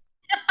British.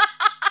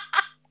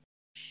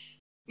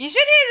 You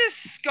should hear the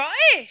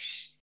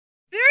Scottish.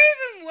 They're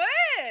even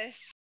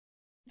worse.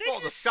 They Well,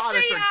 the just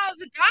Scottish say are- out of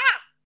the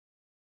gap.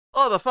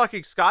 Oh, the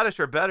fucking Scottish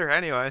are better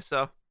anyway.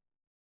 So.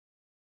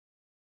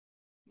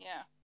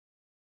 Yeah.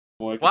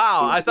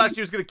 Wow, I thought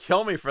she was gonna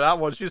kill me for that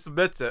one. She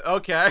submits it.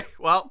 Okay,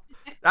 well,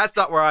 that's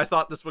not where I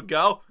thought this would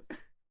go.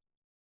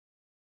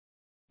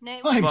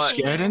 I'm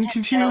scared and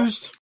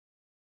confused.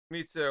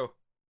 Me too.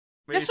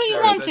 That's what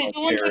you wanted.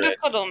 You wanted a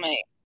cuddle,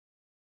 mate.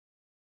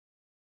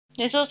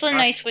 There's also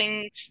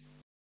Nightwings.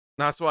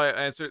 That's why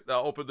I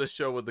opened this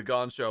show with the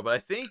Gong Show. But I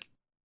think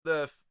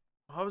what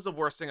was the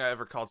worst thing I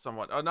ever called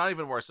someone? Oh, not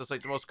even worse, just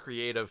like the most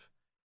creative.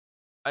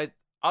 I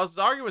was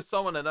arguing with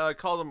someone and I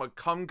called him a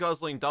cum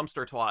guzzling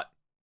dumpster twat.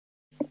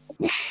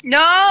 No,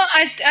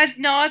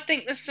 I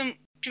think there's some.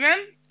 Do you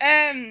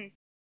remember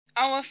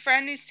our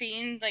friend who's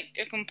seen like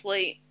a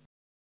complete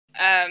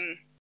Yeah.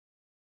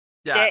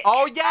 dick?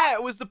 Oh yeah,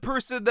 it was the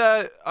person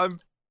that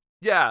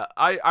yeah,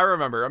 I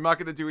remember. I'm not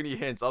gonna do any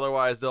hints,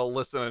 otherwise they'll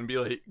listen and be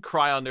like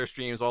cry on their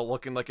streams while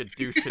looking like a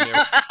douche canoe.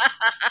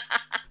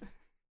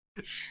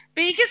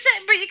 But you can say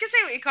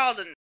what you called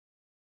him.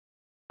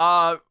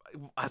 I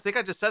think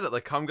I just said it,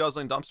 like cum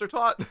guzzling dumpster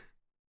twat.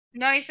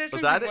 No, he said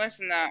Was something that it? worse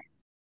than that.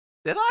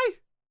 Did I?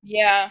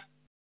 Yeah.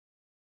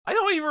 I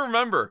don't even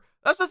remember.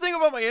 That's the thing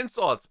about my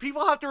insults.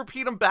 People have to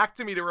repeat them back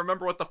to me to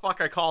remember what the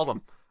fuck I call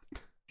them.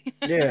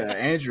 Yeah,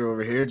 Andrew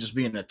over here just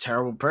being a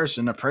terrible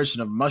person, a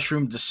person of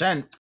mushroom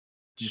descent,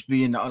 just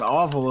being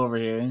awful over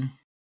here.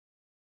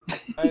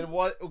 And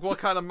what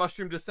kind of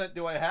mushroom descent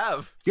do I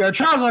have? You're a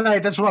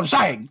troglodyte, that's what I'm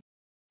saying.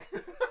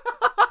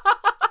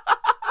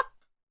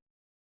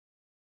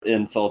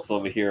 Insults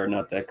over here are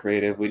not that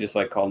creative. We just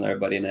like calling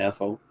everybody an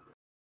asshole.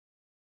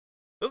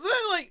 Doesn't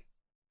it like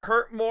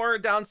hurt more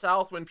down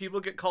south when people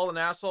get called an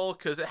asshole?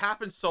 Because it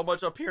happens so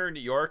much up here in New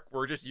York.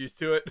 We're just used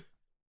to it.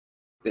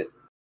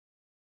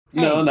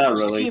 No, not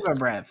really. Skiva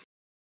breath.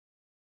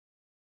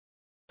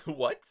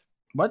 What?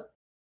 What?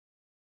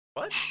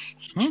 What?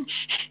 I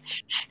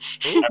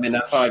mean,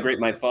 that's how I greet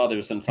my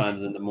father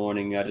sometimes in the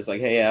morning. I just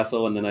like, hey,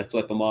 asshole, and then I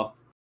flip him off.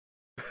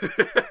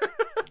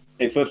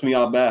 He flips me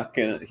off back,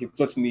 and he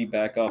flips me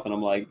back off, and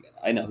I'm like,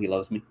 I know he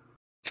loves me.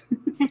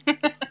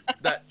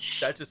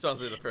 That just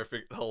sounds like the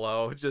perfect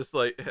hello. Just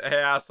like, hey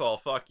asshole,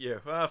 fuck you.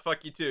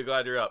 Fuck you too.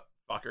 Glad you're up,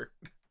 fucker.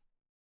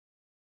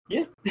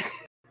 Yeah.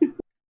 Do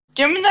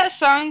you remember that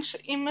song,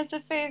 Shut Your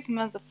Mother Face,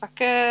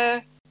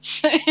 Motherfucker?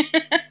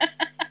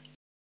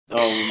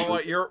 Oh,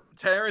 what, you're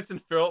Terrence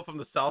and Philip from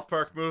the South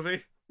Park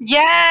movie?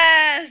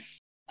 Yes!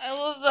 I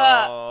love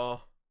that.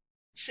 Oh.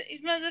 Shut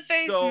your mother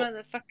face, So,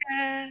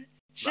 motherfucker.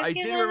 Shut I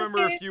your did mother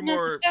remember a face, few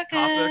more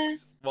motherfucker.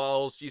 topics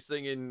while she's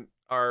singing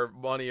our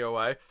money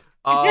away.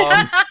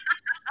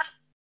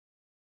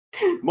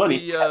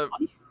 Money. The,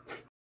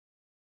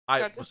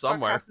 God, this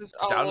somewhere podcast is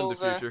all down in the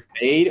over. future.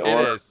 Paid It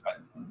or is.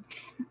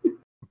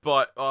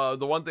 But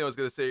the one thing I was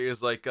gonna say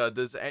is like,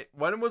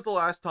 when was the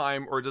last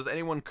time, or does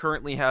anyone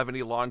currently have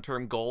any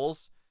long-term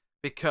goals?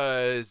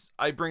 Because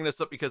I bring this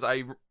up because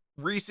I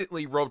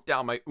recently wrote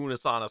down my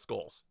Unisana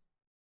goals.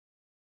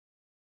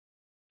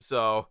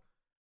 So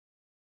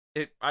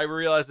I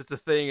realized it's a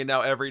thing, and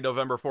now every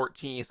November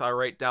 14th I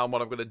write down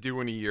what I'm gonna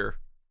do in a year.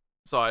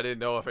 So I didn't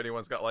know if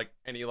anyone's got like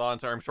any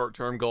long-term,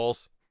 short-term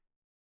goals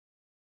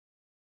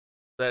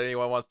that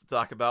anyone wants to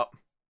talk about.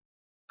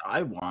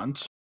 I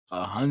want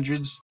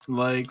 100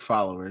 like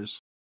followers.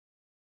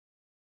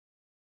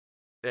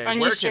 And On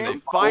where your can they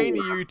stream? find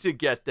you to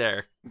get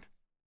there?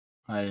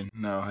 I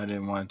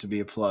didn't want it to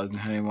be a plug.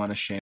 I didn't want a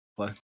shame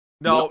plug.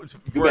 No,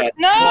 bad.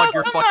 No, plug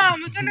your come fucking,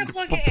 on, we're gonna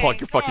plug it plug in.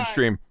 your Come fucking on.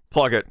 stream.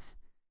 Plug it.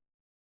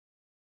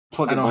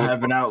 plug I it, don't boys.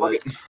 have an Plug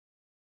outlet.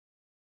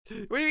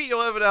 it. What do you mean you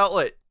don't have an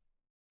outlet?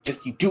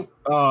 Yes, you do.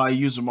 Oh, I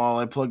use them all.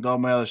 I plugged all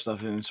my other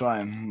stuff in. It's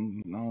fine. I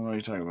don't know what you're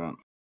talking about.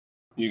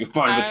 You can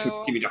find me at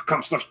Ow.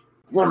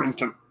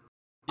 twitchtv.com/Warmington.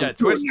 Yeah, I'm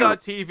doing you.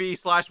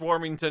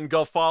 twitch.tv/Warmington.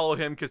 Go follow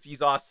him because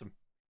he's awesome.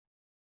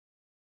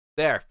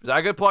 There. Is that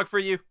a good plug for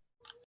you?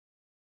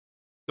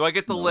 Do I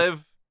get to No.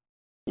 live?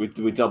 We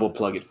double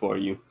plug it for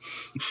you.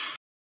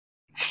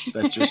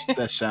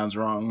 That sounds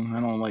wrong.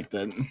 I don't like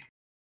that.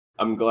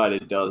 I'm glad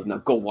it does. Now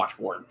go watch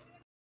Warren.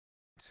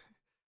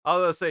 I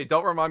was gonna say,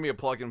 don't remind me of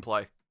plug and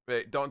play.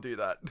 Wait, don't do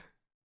that.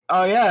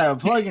 Oh yeah,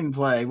 plug and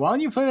play. Why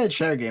don't you play that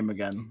share game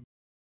again?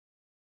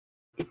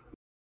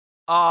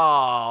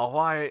 Oh,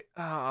 why?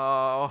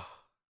 Oh.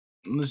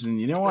 Listen,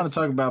 you don't want to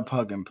talk about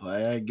plug and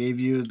play. I gave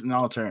you an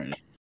alternative.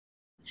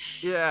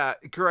 Yeah,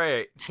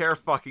 great. Chair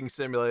fucking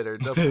simulator.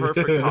 The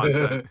perfect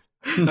content.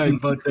 I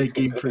bought that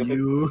game for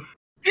you.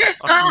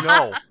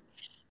 No.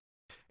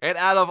 And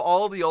out of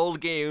all the old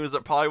games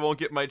that probably won't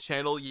get my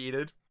channel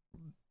yeeted,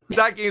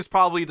 that game's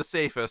probably the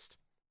safest.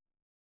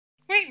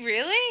 Wait,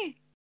 really?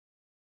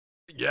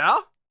 Yeah?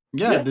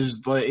 Yeah, Yeah.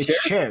 there's like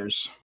it's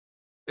chairs.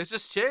 It's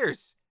just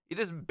chairs. You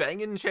just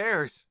banging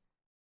chairs.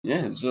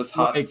 Yeah, it's just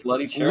hot, Like,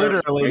 slutty chair.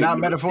 literally, Waiting not to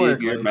metaphorically.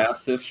 receive your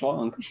massive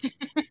schlong.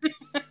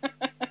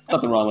 There's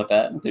nothing wrong with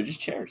that. They're just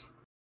chairs.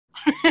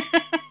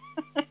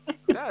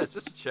 Yeah, it's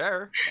just a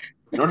chair.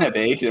 They don't have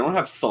age. They don't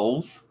have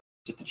souls.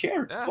 Just a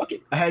chair. Yeah. Fuck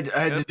it. I had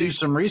Yeah, to do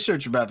some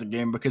research about the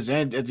game because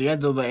at the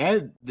end of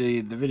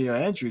the video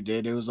Andrew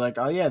did, it was like,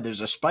 oh yeah,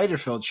 there's a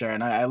spider-filled chair,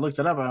 and I looked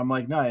it up, and I'm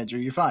like, no, Andrew,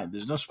 you're fine.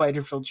 There's no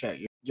spider-filled chair.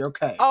 You're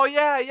okay. Oh,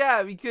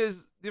 yeah,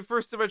 because the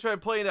first time I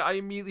tried playing it, I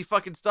immediately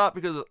fucking stopped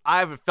because I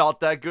haven't felt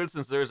that good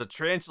since there's a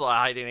tarantula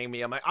hiding in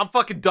me. I'm like, I'm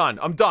fucking done.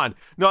 I'm done.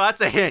 No, that's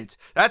a hint.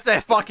 That's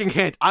a fucking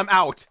hint. I'm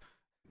out.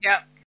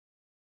 Yep.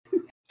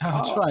 No,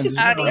 it's Oh, fine. just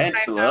There's Addie. no,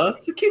 tarantula.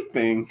 It's a cute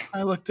thing.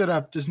 I looked it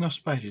up. There's no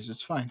spiders.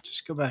 It's fine.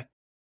 Just go back.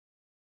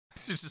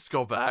 Just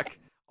go back.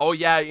 Oh,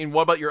 yeah, and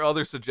what about your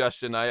other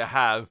suggestion I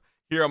have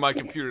here on my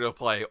computer to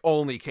play?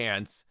 Only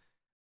cans.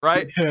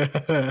 Right?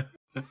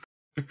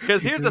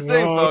 Because here's the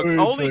thing, What folks. are you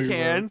Only talking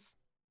cans.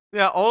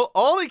 Yeah,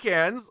 only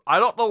cans. I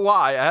don't know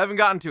why. I haven't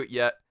gotten to it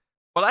yet.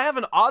 But I have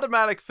an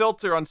automatic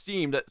filter on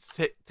Steam that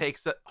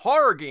takes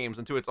horror games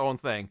into its own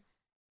thing.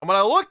 And when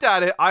I looked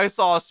at it, I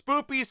saw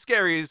spoopy,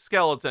 scary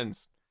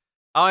skeletons.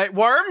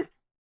 Worm?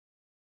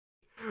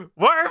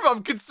 Worm,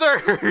 I'm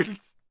concerned.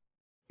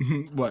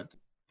 What?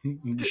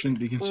 You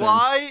shouldn't be concerned.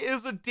 Why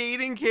is a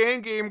dating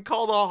can game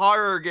called a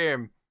horror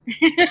game?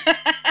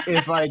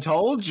 If I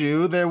told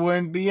you, there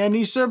wouldn't be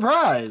any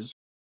surprise.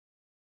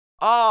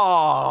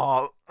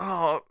 Oh,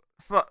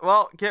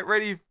 well, get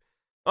ready.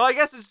 Well, I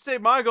guess to say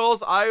my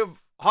goals, I have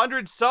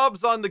 100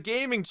 subs on the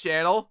gaming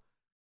channel.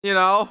 You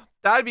know,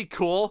 that'd be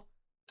cool.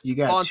 You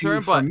got Long two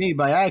term, from but- me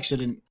by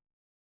accident.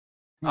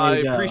 There I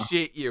you go.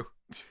 appreciate you.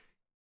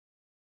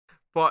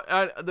 But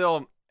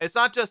it's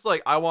not just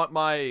like I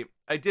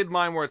did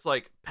mine where it's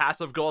like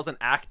passive goals and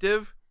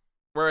active,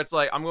 where it's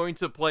like I'm going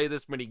to play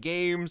this many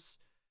games.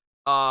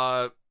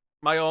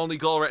 My only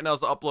goal right now is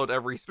to upload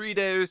every 3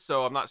 days,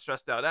 so I'm not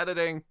stressed out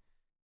editing.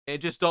 And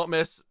just don't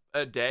miss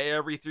a day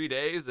every 3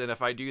 days. And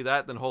if I do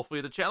that, then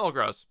hopefully the channel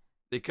grows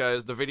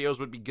because the videos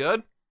would be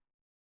good.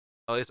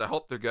 At least I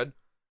hope they're good.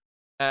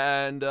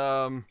 And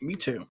Me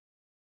too.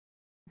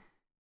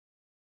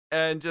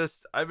 and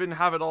just I've been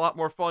having a lot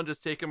more fun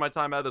just taking my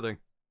time editing.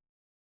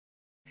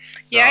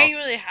 Yeah, So, you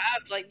really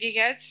have. Like, you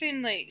guys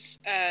seen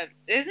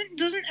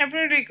doesn't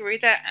everybody agree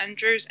that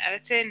Andrew's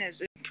editing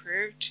has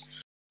improved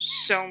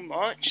so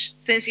much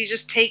since he's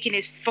just taking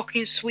his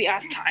fucking sweet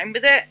ass time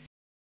with it?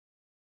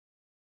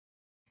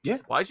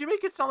 why'd you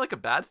make it sound like a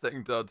bad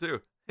thing, though,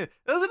 too?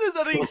 Isn't his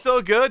editing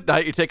so good? Now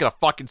you're taking a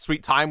fucking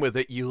sweet time with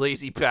it, you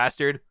lazy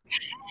bastard.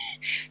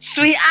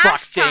 Sweet Fuck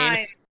ass stain.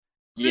 time.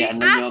 Yeah, Sweet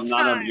no, ass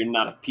time. you're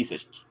not a piece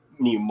of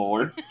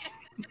anymore.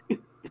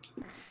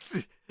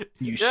 You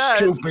Yeah,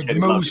 it's- stupid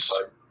moose.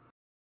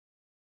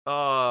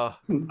 I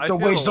Don't feel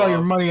waste the all your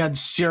love. money on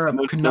syrup,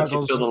 Don't you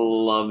knuckles. feel the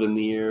love in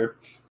the air?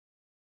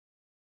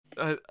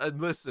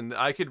 Listen,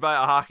 I could buy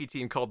a hockey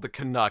team called the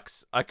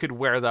Canucks. I could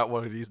wear that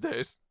one of these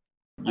days.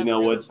 You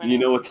know what? You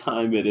know what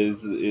time it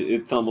is.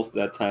 It's almost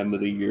that time of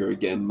the year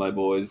again, my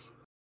boys.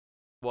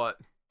 What?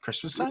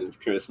 Christmas It time? is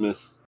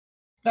Christmas.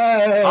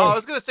 Hey! Oh, I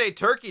was gonna say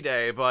Turkey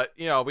Day, but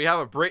we have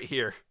a Brit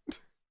here.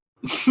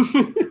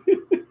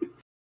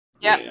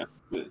 Yep. Yeah.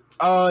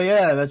 Oh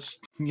yeah, that's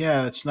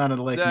not a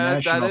That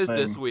national is thing.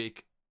 this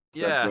week.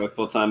 It's that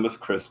joyful time of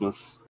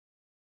Christmas.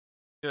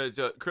 Yeah,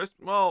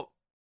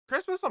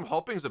 Christmas I'm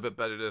hoping is a bit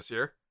better this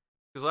year,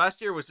 because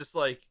last year was just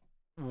like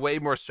way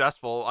more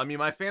stressful. I mean,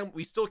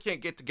 we still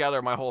can't get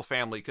together, my whole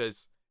family,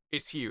 because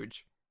it's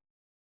huge,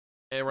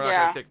 and we're not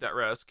gonna take that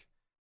risk.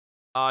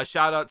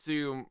 Shout out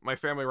to my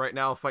family right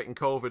now fighting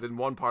COVID in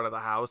one part of the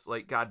house.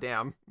 Like,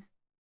 goddamn.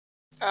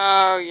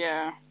 Oh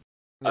yeah.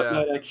 I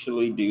might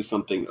actually do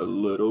something a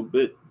little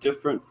bit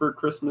different for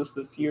Christmas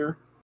this year.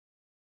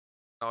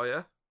 Oh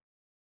yeah.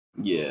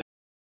 Yeah.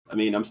 I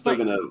mean, I'm still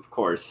gonna, of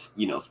course,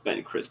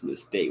 spend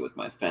Christmas Day with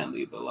my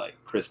family, but like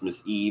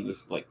Christmas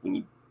Eve, like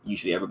when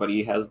usually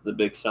everybody has the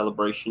big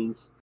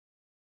celebrations.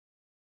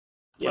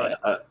 Yeah,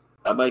 Right.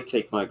 I might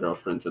take my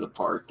girlfriend to the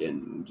park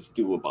and just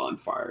do a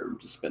bonfire and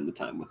just spend the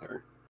time with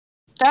her.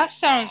 That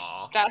sounds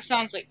Aw.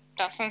 perfect.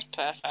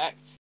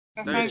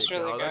 That There sounds you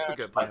really go. good. That's a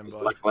good plan,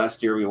 bud. Like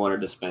last year, we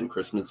wanted to spend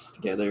Christmas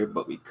together,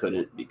 but we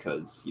couldn't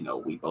because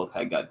we both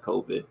had got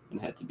COVID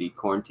and had to be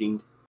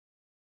quarantined.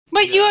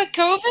 Wait, you Yeah. had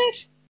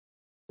COVID?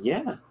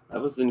 Yeah, I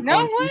was in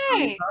No quarantine for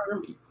an way.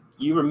 entire.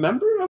 You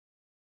remember?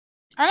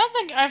 I don't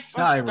think I've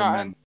I forgotten.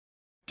 remember.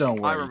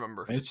 Don't worry. I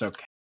remember. It's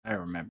okay. I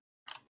remember.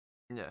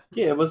 Yeah.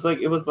 Yeah, it was like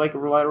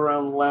right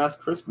around last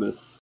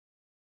Christmas.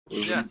 It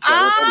was Yeah. in chat with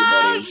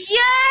Oh everybody.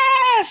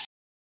 yes!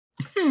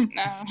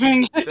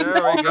 No. There we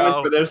All guys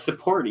go. were there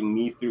supporting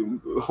me through.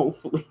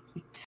 Hopefully,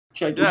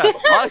 check Yeah, it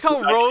out. I like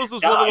how Rose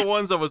was one of the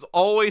ones that was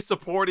always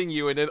supporting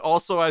you, and then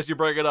also as you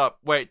bring it up,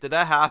 wait, did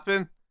that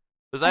happen?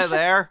 Was I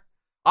there?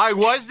 I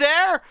was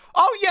there?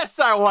 Oh, yes,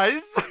 I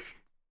was.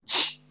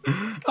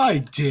 I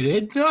did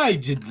it. I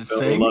did the Feel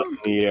the thing. love in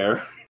the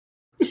air.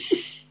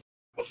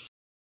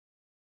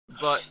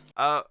 But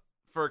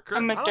for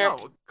I'm a I don't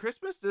know,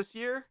 Christmas this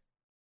year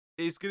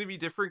is gonna be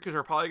different because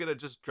we're probably gonna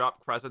just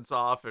drop presents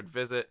off and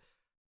visit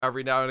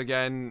every now and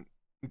again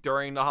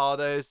during the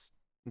holidays,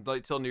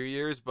 like till New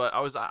Year's. But I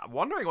was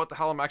wondering what the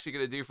hell I'm actually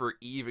gonna do for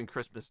Eve and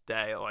Christmas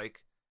Day.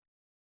 Like,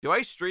 do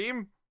I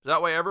stream?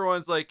 That way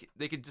everyone's like,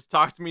 they could just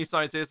talk to me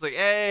simultaneously, like,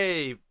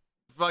 hey,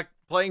 fuck,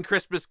 playing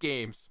Christmas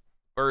games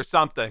or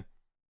something.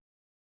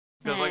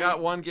 Because I got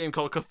one game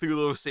called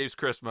Cthulhu Saves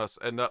Christmas,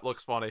 and that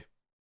looks funny.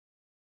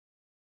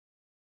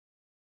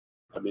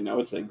 I mean, I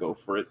would say go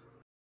for it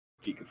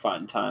if you could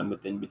find time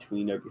within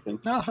between everything.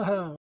 What's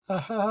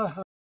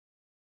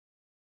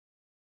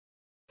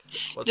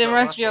It that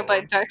reminds laugh me of for,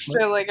 like Lon?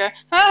 Dexter, like a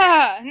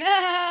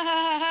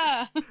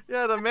nah.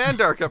 Yeah, the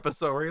Mandark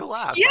episode where he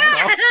laughs.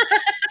 Yeah.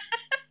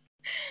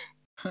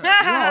 We're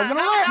all gonna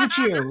laugh at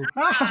you.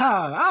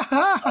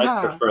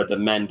 I prefer the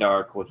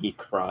Mandark when he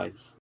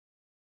cries.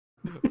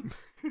 How did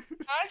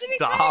he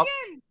Stop. cry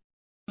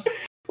again?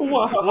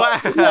 Wow.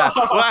 Wah! Oh,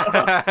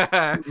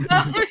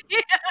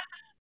 yeah.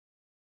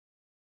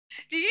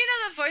 Did you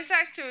know the voice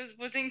actor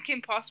was in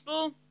Kim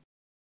Possible?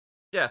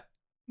 Yeah.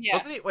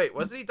 Yeah.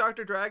 Wasn't he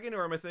Dr. Dragon,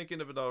 or am I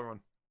thinking of another one?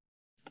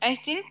 I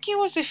think he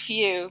was a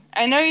few.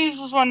 I know he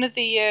was one of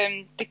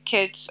the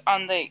kids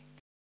on the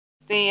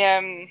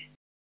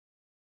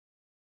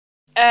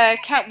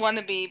Cat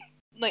Wannabe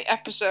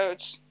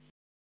episodes.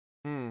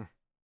 You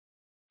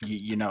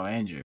know,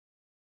 Andrew.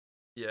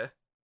 Yeah.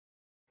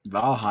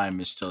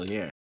 Valheim is still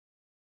here.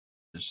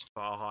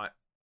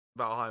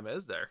 Valheim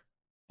is there.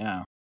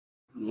 Yeah.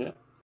 Yeah.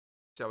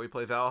 Shall we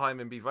play Valheim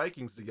and be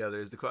Vikings together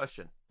is the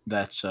question.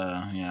 That's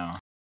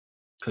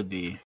could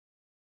be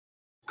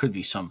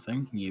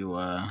something. You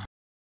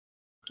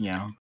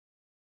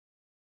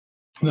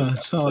no,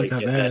 it's not like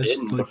I've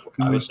asked like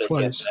at least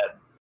twice.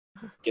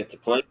 Get to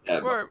play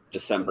that We're-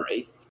 December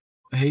 8th.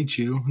 I hate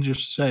you.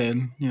 Just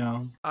saying,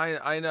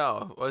 I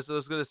know. What I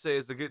was gonna say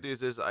is the good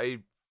news is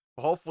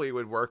hopefully it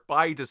would work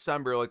by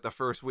December, like the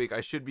first week.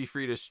 I should be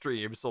free to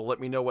stream, so let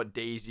me know what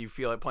days you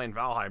feel like playing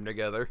Valheim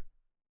together.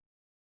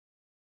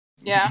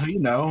 Yeah.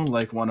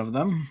 Like one of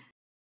them.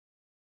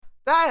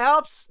 That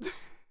helps.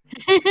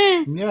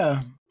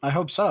 Yeah, I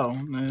hope so.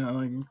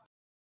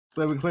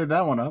 Glad we cleared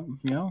that one up.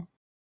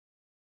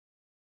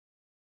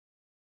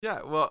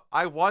 Yeah, well,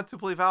 I want to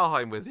play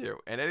Valheim with you,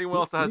 and anyone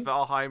else that has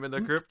Valheim in their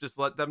group, just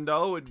let them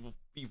know and we'll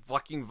be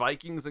fucking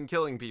Vikings and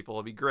killing people.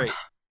 It'd be great.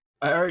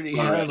 I already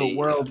have a Already,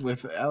 world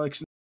with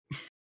Alex.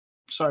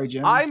 Sorry,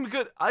 Jim. I'm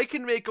good. I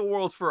can make a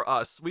world for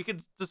us. We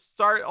could just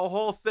start a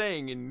whole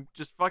thing and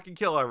just fucking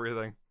kill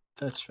everything.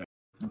 That's fair.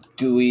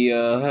 Do we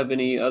have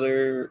any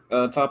other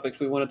topics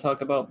we want to talk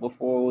about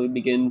before we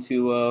begin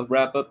to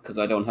wrap up? Because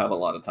I don't have a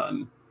lot of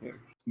time here.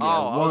 Yeah,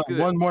 I was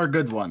gonna- one more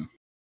good one.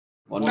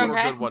 One One more. more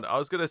Okay. good one. I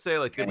was gonna say,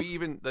 like, Okay.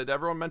 did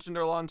everyone mention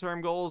their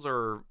long-term goals,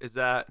 or is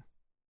that?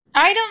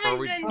 I don't Are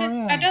think we-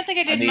 I don't think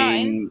I did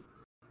mine.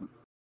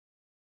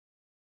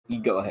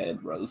 You go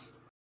ahead, Rose.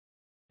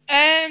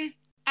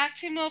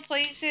 Acting more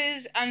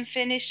places and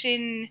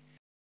finishing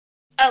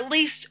at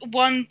least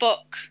one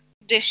book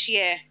this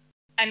year.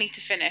 I need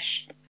to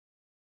finish.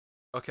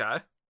 Okay.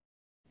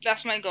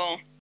 That's my goal.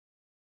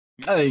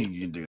 I think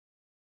you can do.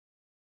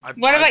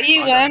 What about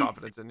you, I got Worm?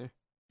 confidence in you.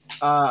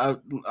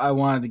 I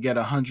wanted to get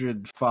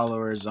 100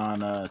 followers on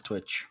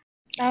Twitch.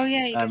 Oh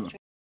yeah, you I'm- got to.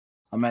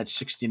 I'm at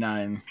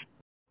 69.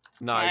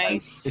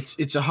 Nice.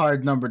 It's a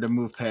hard number to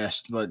move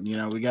past, but you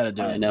know we got to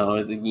do I it. know,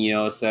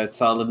 it's that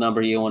solid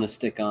number you want to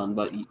stick on,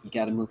 but you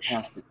got to move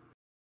past it.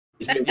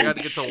 Just You got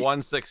to get to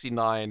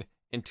 169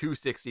 and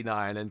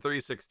 269 and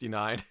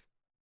 369.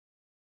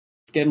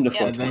 get him to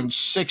Yeah. And 420. then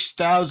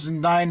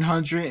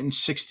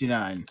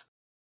 6,969.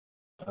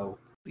 Oh.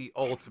 The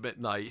ultimate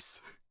nice.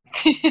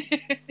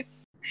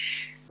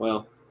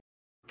 Well,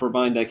 for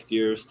my next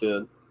year is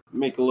to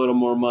make a little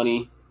more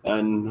money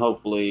and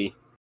hopefully,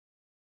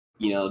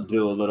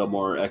 do a little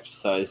more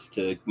exercise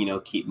to,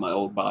 keep my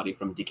old body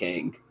from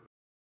decaying.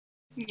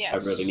 Yes. I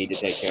really need to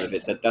take care of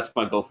it. That's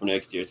my goal for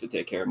next year is to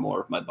take care more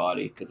of my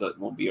body because it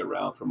won't be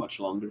around for much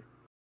longer.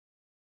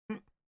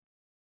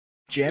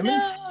 Jamming?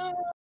 No.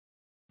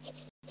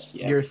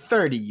 Yeah, You're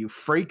 30, you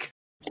freak.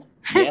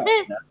 yeah.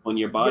 That's when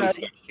your body Yeah.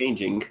 starts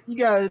changing. You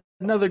got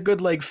another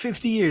good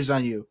 50 years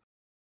on you.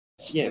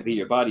 Yeah, but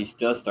your body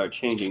does start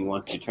changing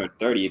once you turn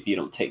 30 if you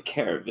don't take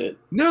care of it.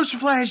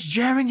 Newsflash,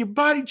 Jamming, your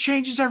body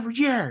changes every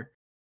year.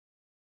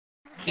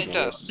 It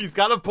does. He's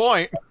got a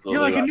point.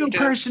 You're like a new It does.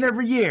 person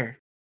every year.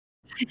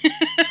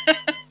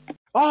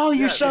 All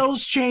your Yeah,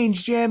 cells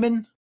change,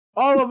 Jammin'.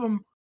 All of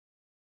them.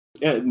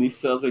 Yeah, and these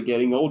cells are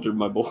getting older,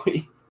 my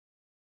boy.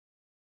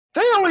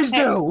 They always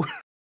do.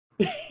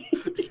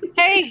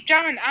 Hey,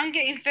 Drummond, I'm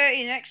getting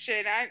 30 next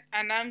year,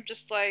 and I'm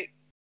just like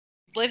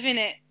living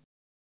it.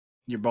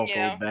 You're both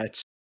Yeah. old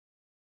bats.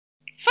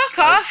 Fuck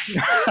off!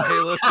 Hey,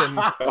 listen.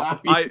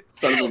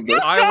 Son of a bitch.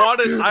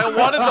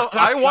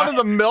 I wanted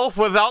the MILF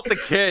without the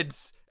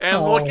kids.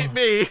 And look at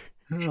me.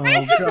 Oh,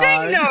 Here's the thing,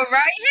 God. though,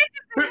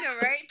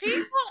 right?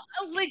 People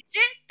legit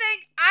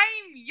think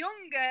I'm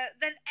younger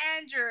than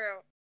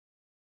Andrew.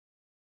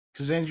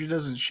 Because Andrew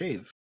doesn't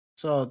shave.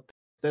 So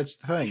that's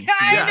the thing.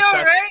 I Yeah, know,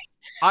 that's- right?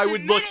 I The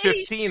would look minute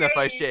he 15 if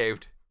I shaved.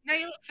 shaved. No,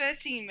 you look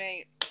 13,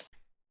 mate.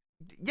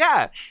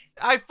 Yeah.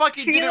 I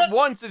fucking did Yeah. it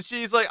once and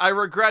she's like, I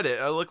regret it.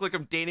 I look like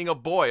I'm dating a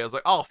boy. I was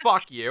like, oh,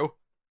 fuck you.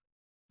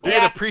 You're Yeah.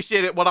 gonna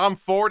appreciate it when I'm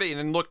 40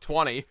 and look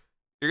 20.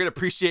 You're gonna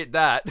appreciate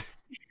that,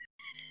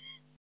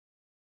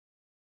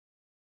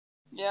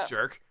 Yeah.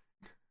 jerk.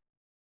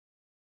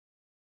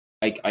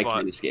 I But-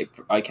 can't escape.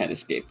 I can't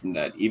escape from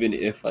that. Even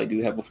if I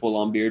do have a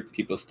full-on beard,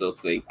 people still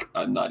think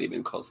I'm not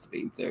even close to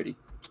being 30.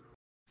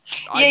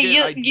 I Yeah,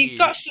 get you ID'd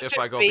got such if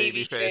a I go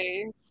baby babyface.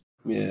 face.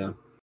 Yeah.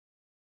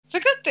 It's a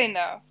good thing,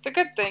 though. It's a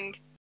good thing.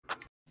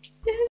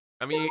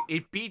 I mean,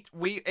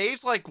 we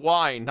age like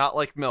wine, not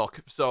like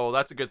milk. So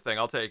that's a good thing.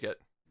 I'll take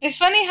it. It's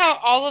funny how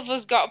all of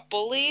us got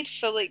bullied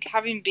for like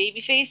having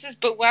baby faces,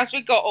 but as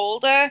we got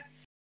older,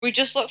 we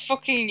just look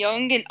fucking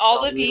young, and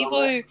all the Oh, we don't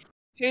people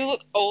who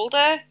look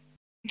older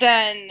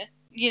than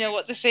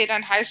what they say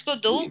in high school,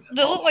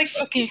 they look like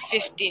fucking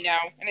 50 now,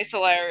 and it's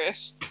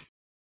hilarious.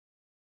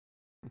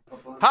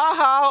 Ha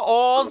ha,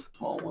 old.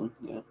 Small one.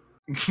 Yeah.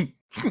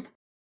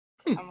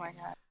 Oh my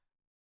god.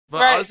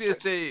 But I was Right. gonna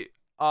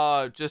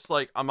say, just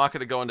like I'm not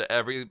gonna go into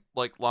every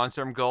like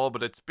long-term goal,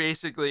 but it's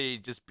basically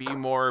just be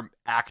more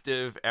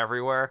active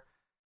everywhere.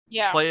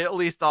 Yeah. Play at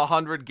least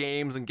 100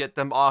 games and get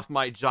them off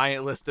my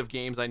giant list of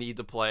games I need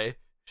to play.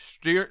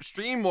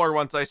 Stream more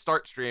once I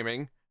start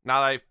streaming.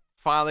 Now that I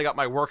finally got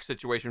my work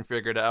situation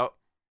figured out.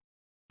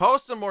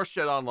 Post some more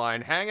shit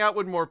online. Hang out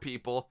with more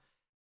people.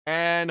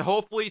 And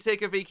hopefully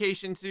take a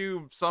vacation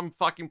to some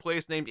fucking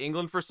place named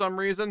England for some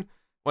reason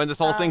when this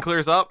whole thing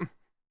clears up. I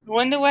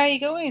wonder where you're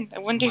going. I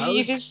wonder Why who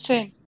you're would-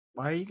 visiting.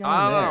 Why are you going I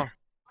don't there? know.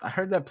 I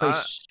heard that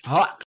place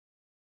sucked.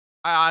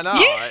 I know.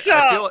 You I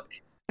feel it.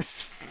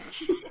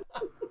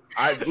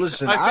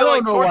 Listen, I I, feel don't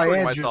like know why torturing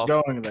Andrew's myself.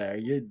 going there.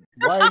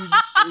 What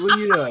are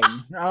you doing?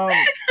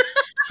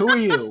 Who are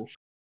you?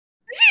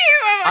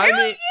 I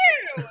mean,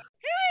 Who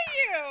are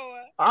you?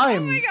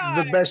 I'm my God.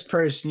 the best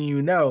person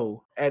you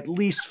know at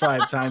least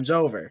 5 times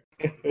over.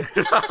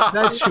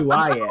 That's who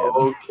I am.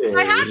 Okay.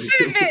 I have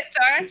to admit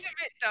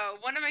though,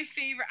 one of my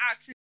favorite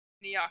accents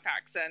is New York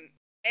accent.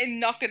 I'm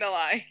not gonna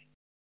lie.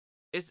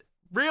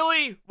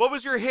 really? What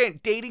was your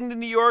hint? Dating the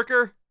New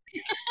Yorker?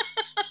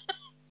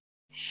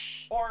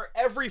 Or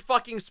every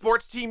fucking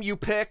sports team you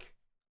pick.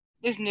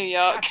 Is New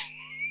York.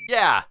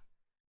 Yeah.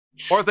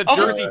 Or the Oh,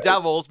 Jersey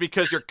Devils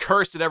because you're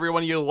cursed and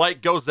everyone you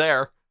like goes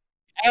there.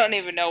 I don't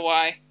even know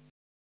why.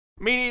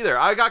 Me neither.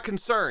 I got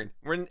concerned.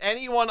 When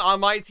anyone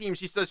on my team,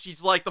 she says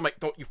she's like them, like,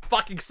 don't you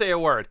fucking say a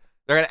word.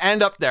 They're going to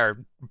end up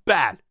there.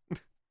 Bad.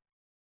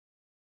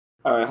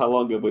 All right, how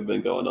long have we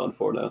been going on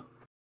for now?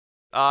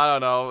 I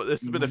don't know.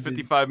 This has been a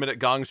 55-minute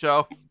Gong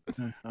Show.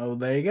 Oh,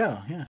 there you go.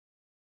 Yeah.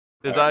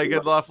 Is that a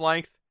good enough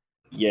length?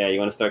 Yeah, you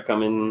want to start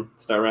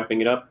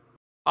wrapping it up?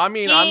 I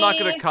mean, I'm not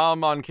going to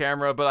come on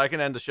camera, but I can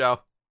end the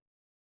show.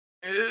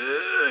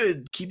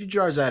 Keep your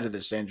jars out of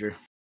this, Andrew.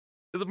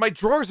 My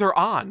drawers are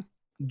on.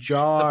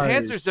 Jars. The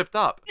pants are zipped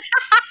up.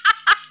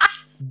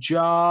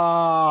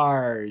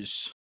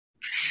 Jars.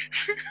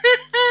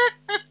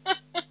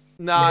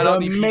 No, I don't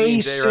need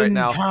PB&J right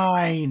now.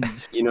 Kind.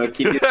 You know,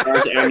 keep your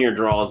jars and your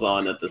drawers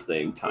on at the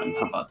same time.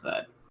 How about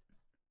that?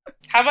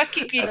 How about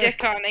keep your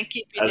dick on and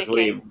keep your dick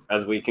in?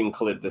 As we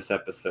conclude this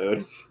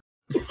episode.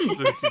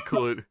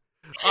 Conclude.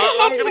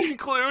 I'm going to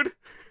conclude.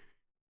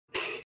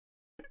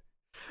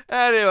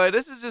 Anyway,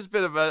 this has just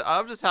been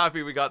I'm just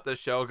happy we got this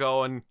show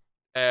going.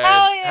 And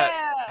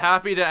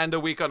happy to end a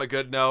week on a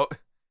good note.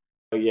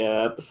 Oh,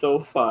 yeah,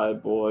 episode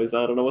 5, boys.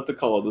 I don't know what to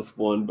call this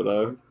one,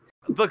 but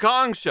The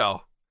Gong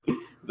Show.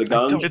 The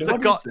Gong Show. What is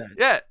that?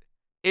 Yeah,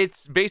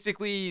 it's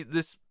basically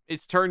this.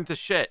 It's turned to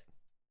shit.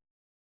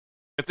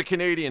 It's a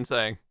Canadian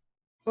saying.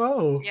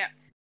 Oh. Yeah.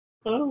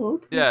 Oh,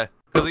 okay. Yeah,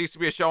 because there used to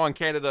be a show in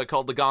Canada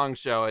called The Gong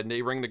Show, and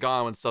they ring the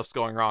gong when stuff's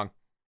going wrong.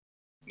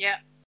 Yeah.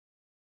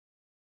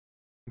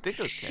 I think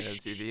it was Canada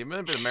TV. It might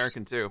have been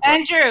American too. But...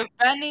 Andrew,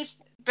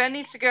 Ben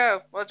needs to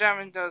go while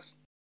Jamin does.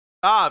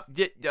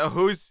 Yeah,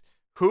 who?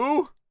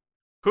 Who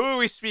are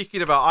we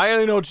speaking about? I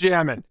only know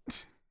Jammin.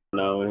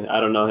 No, I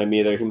don't know him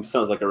either. He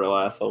sounds like a real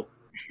asshole.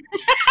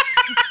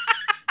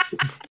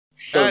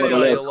 Sounds like a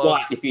little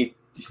twat. He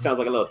sounds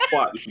like a little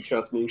twat. If you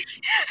trust me. You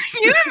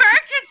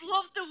Americans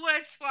love the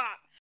word twat.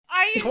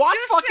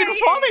 Twat's fucking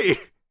funny.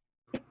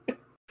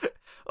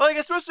 Like,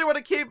 especially when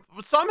it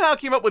somehow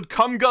came up with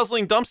cum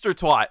guzzling dumpster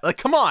twat. Like,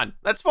 come on,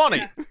 that's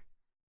funny.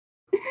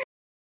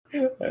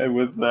 Yeah. And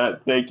with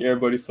that, thank you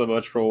everybody so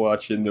much for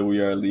watching the We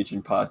Are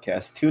Legion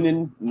podcast. Tune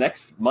in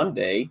next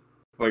Monday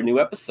for new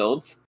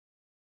episodes.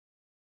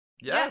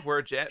 Yeah,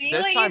 we're See you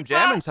this later, time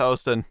Jammin's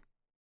hosting.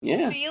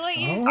 Yeah, See you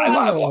later.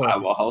 I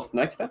will host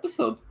next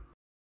episode.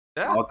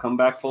 Yeah, I'll come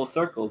back full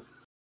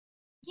circles.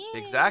 Yay.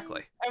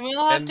 exactly. And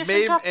we'll have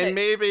different topics.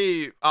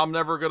 Maybe I'm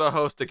never gonna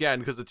host again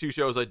because the 2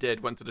 shows I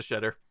did went to the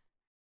shitter.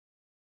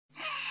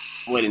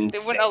 They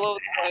went all over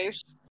the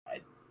place.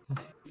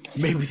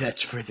 Maybe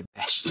that's for the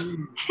best.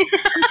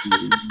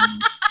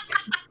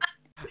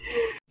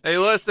 Hey,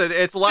 listen,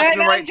 it's left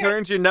and right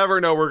turns. You never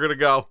know where we're gonna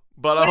go.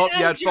 But I hope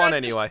you had fun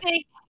anyway.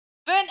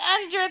 Burn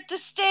Andrew at the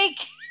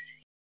stake.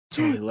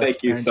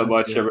 Thank you so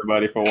much,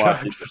 everybody, for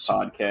watching the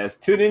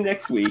podcast. Tune in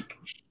next week.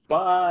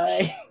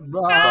 Bye.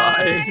 Bye.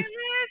 Bye.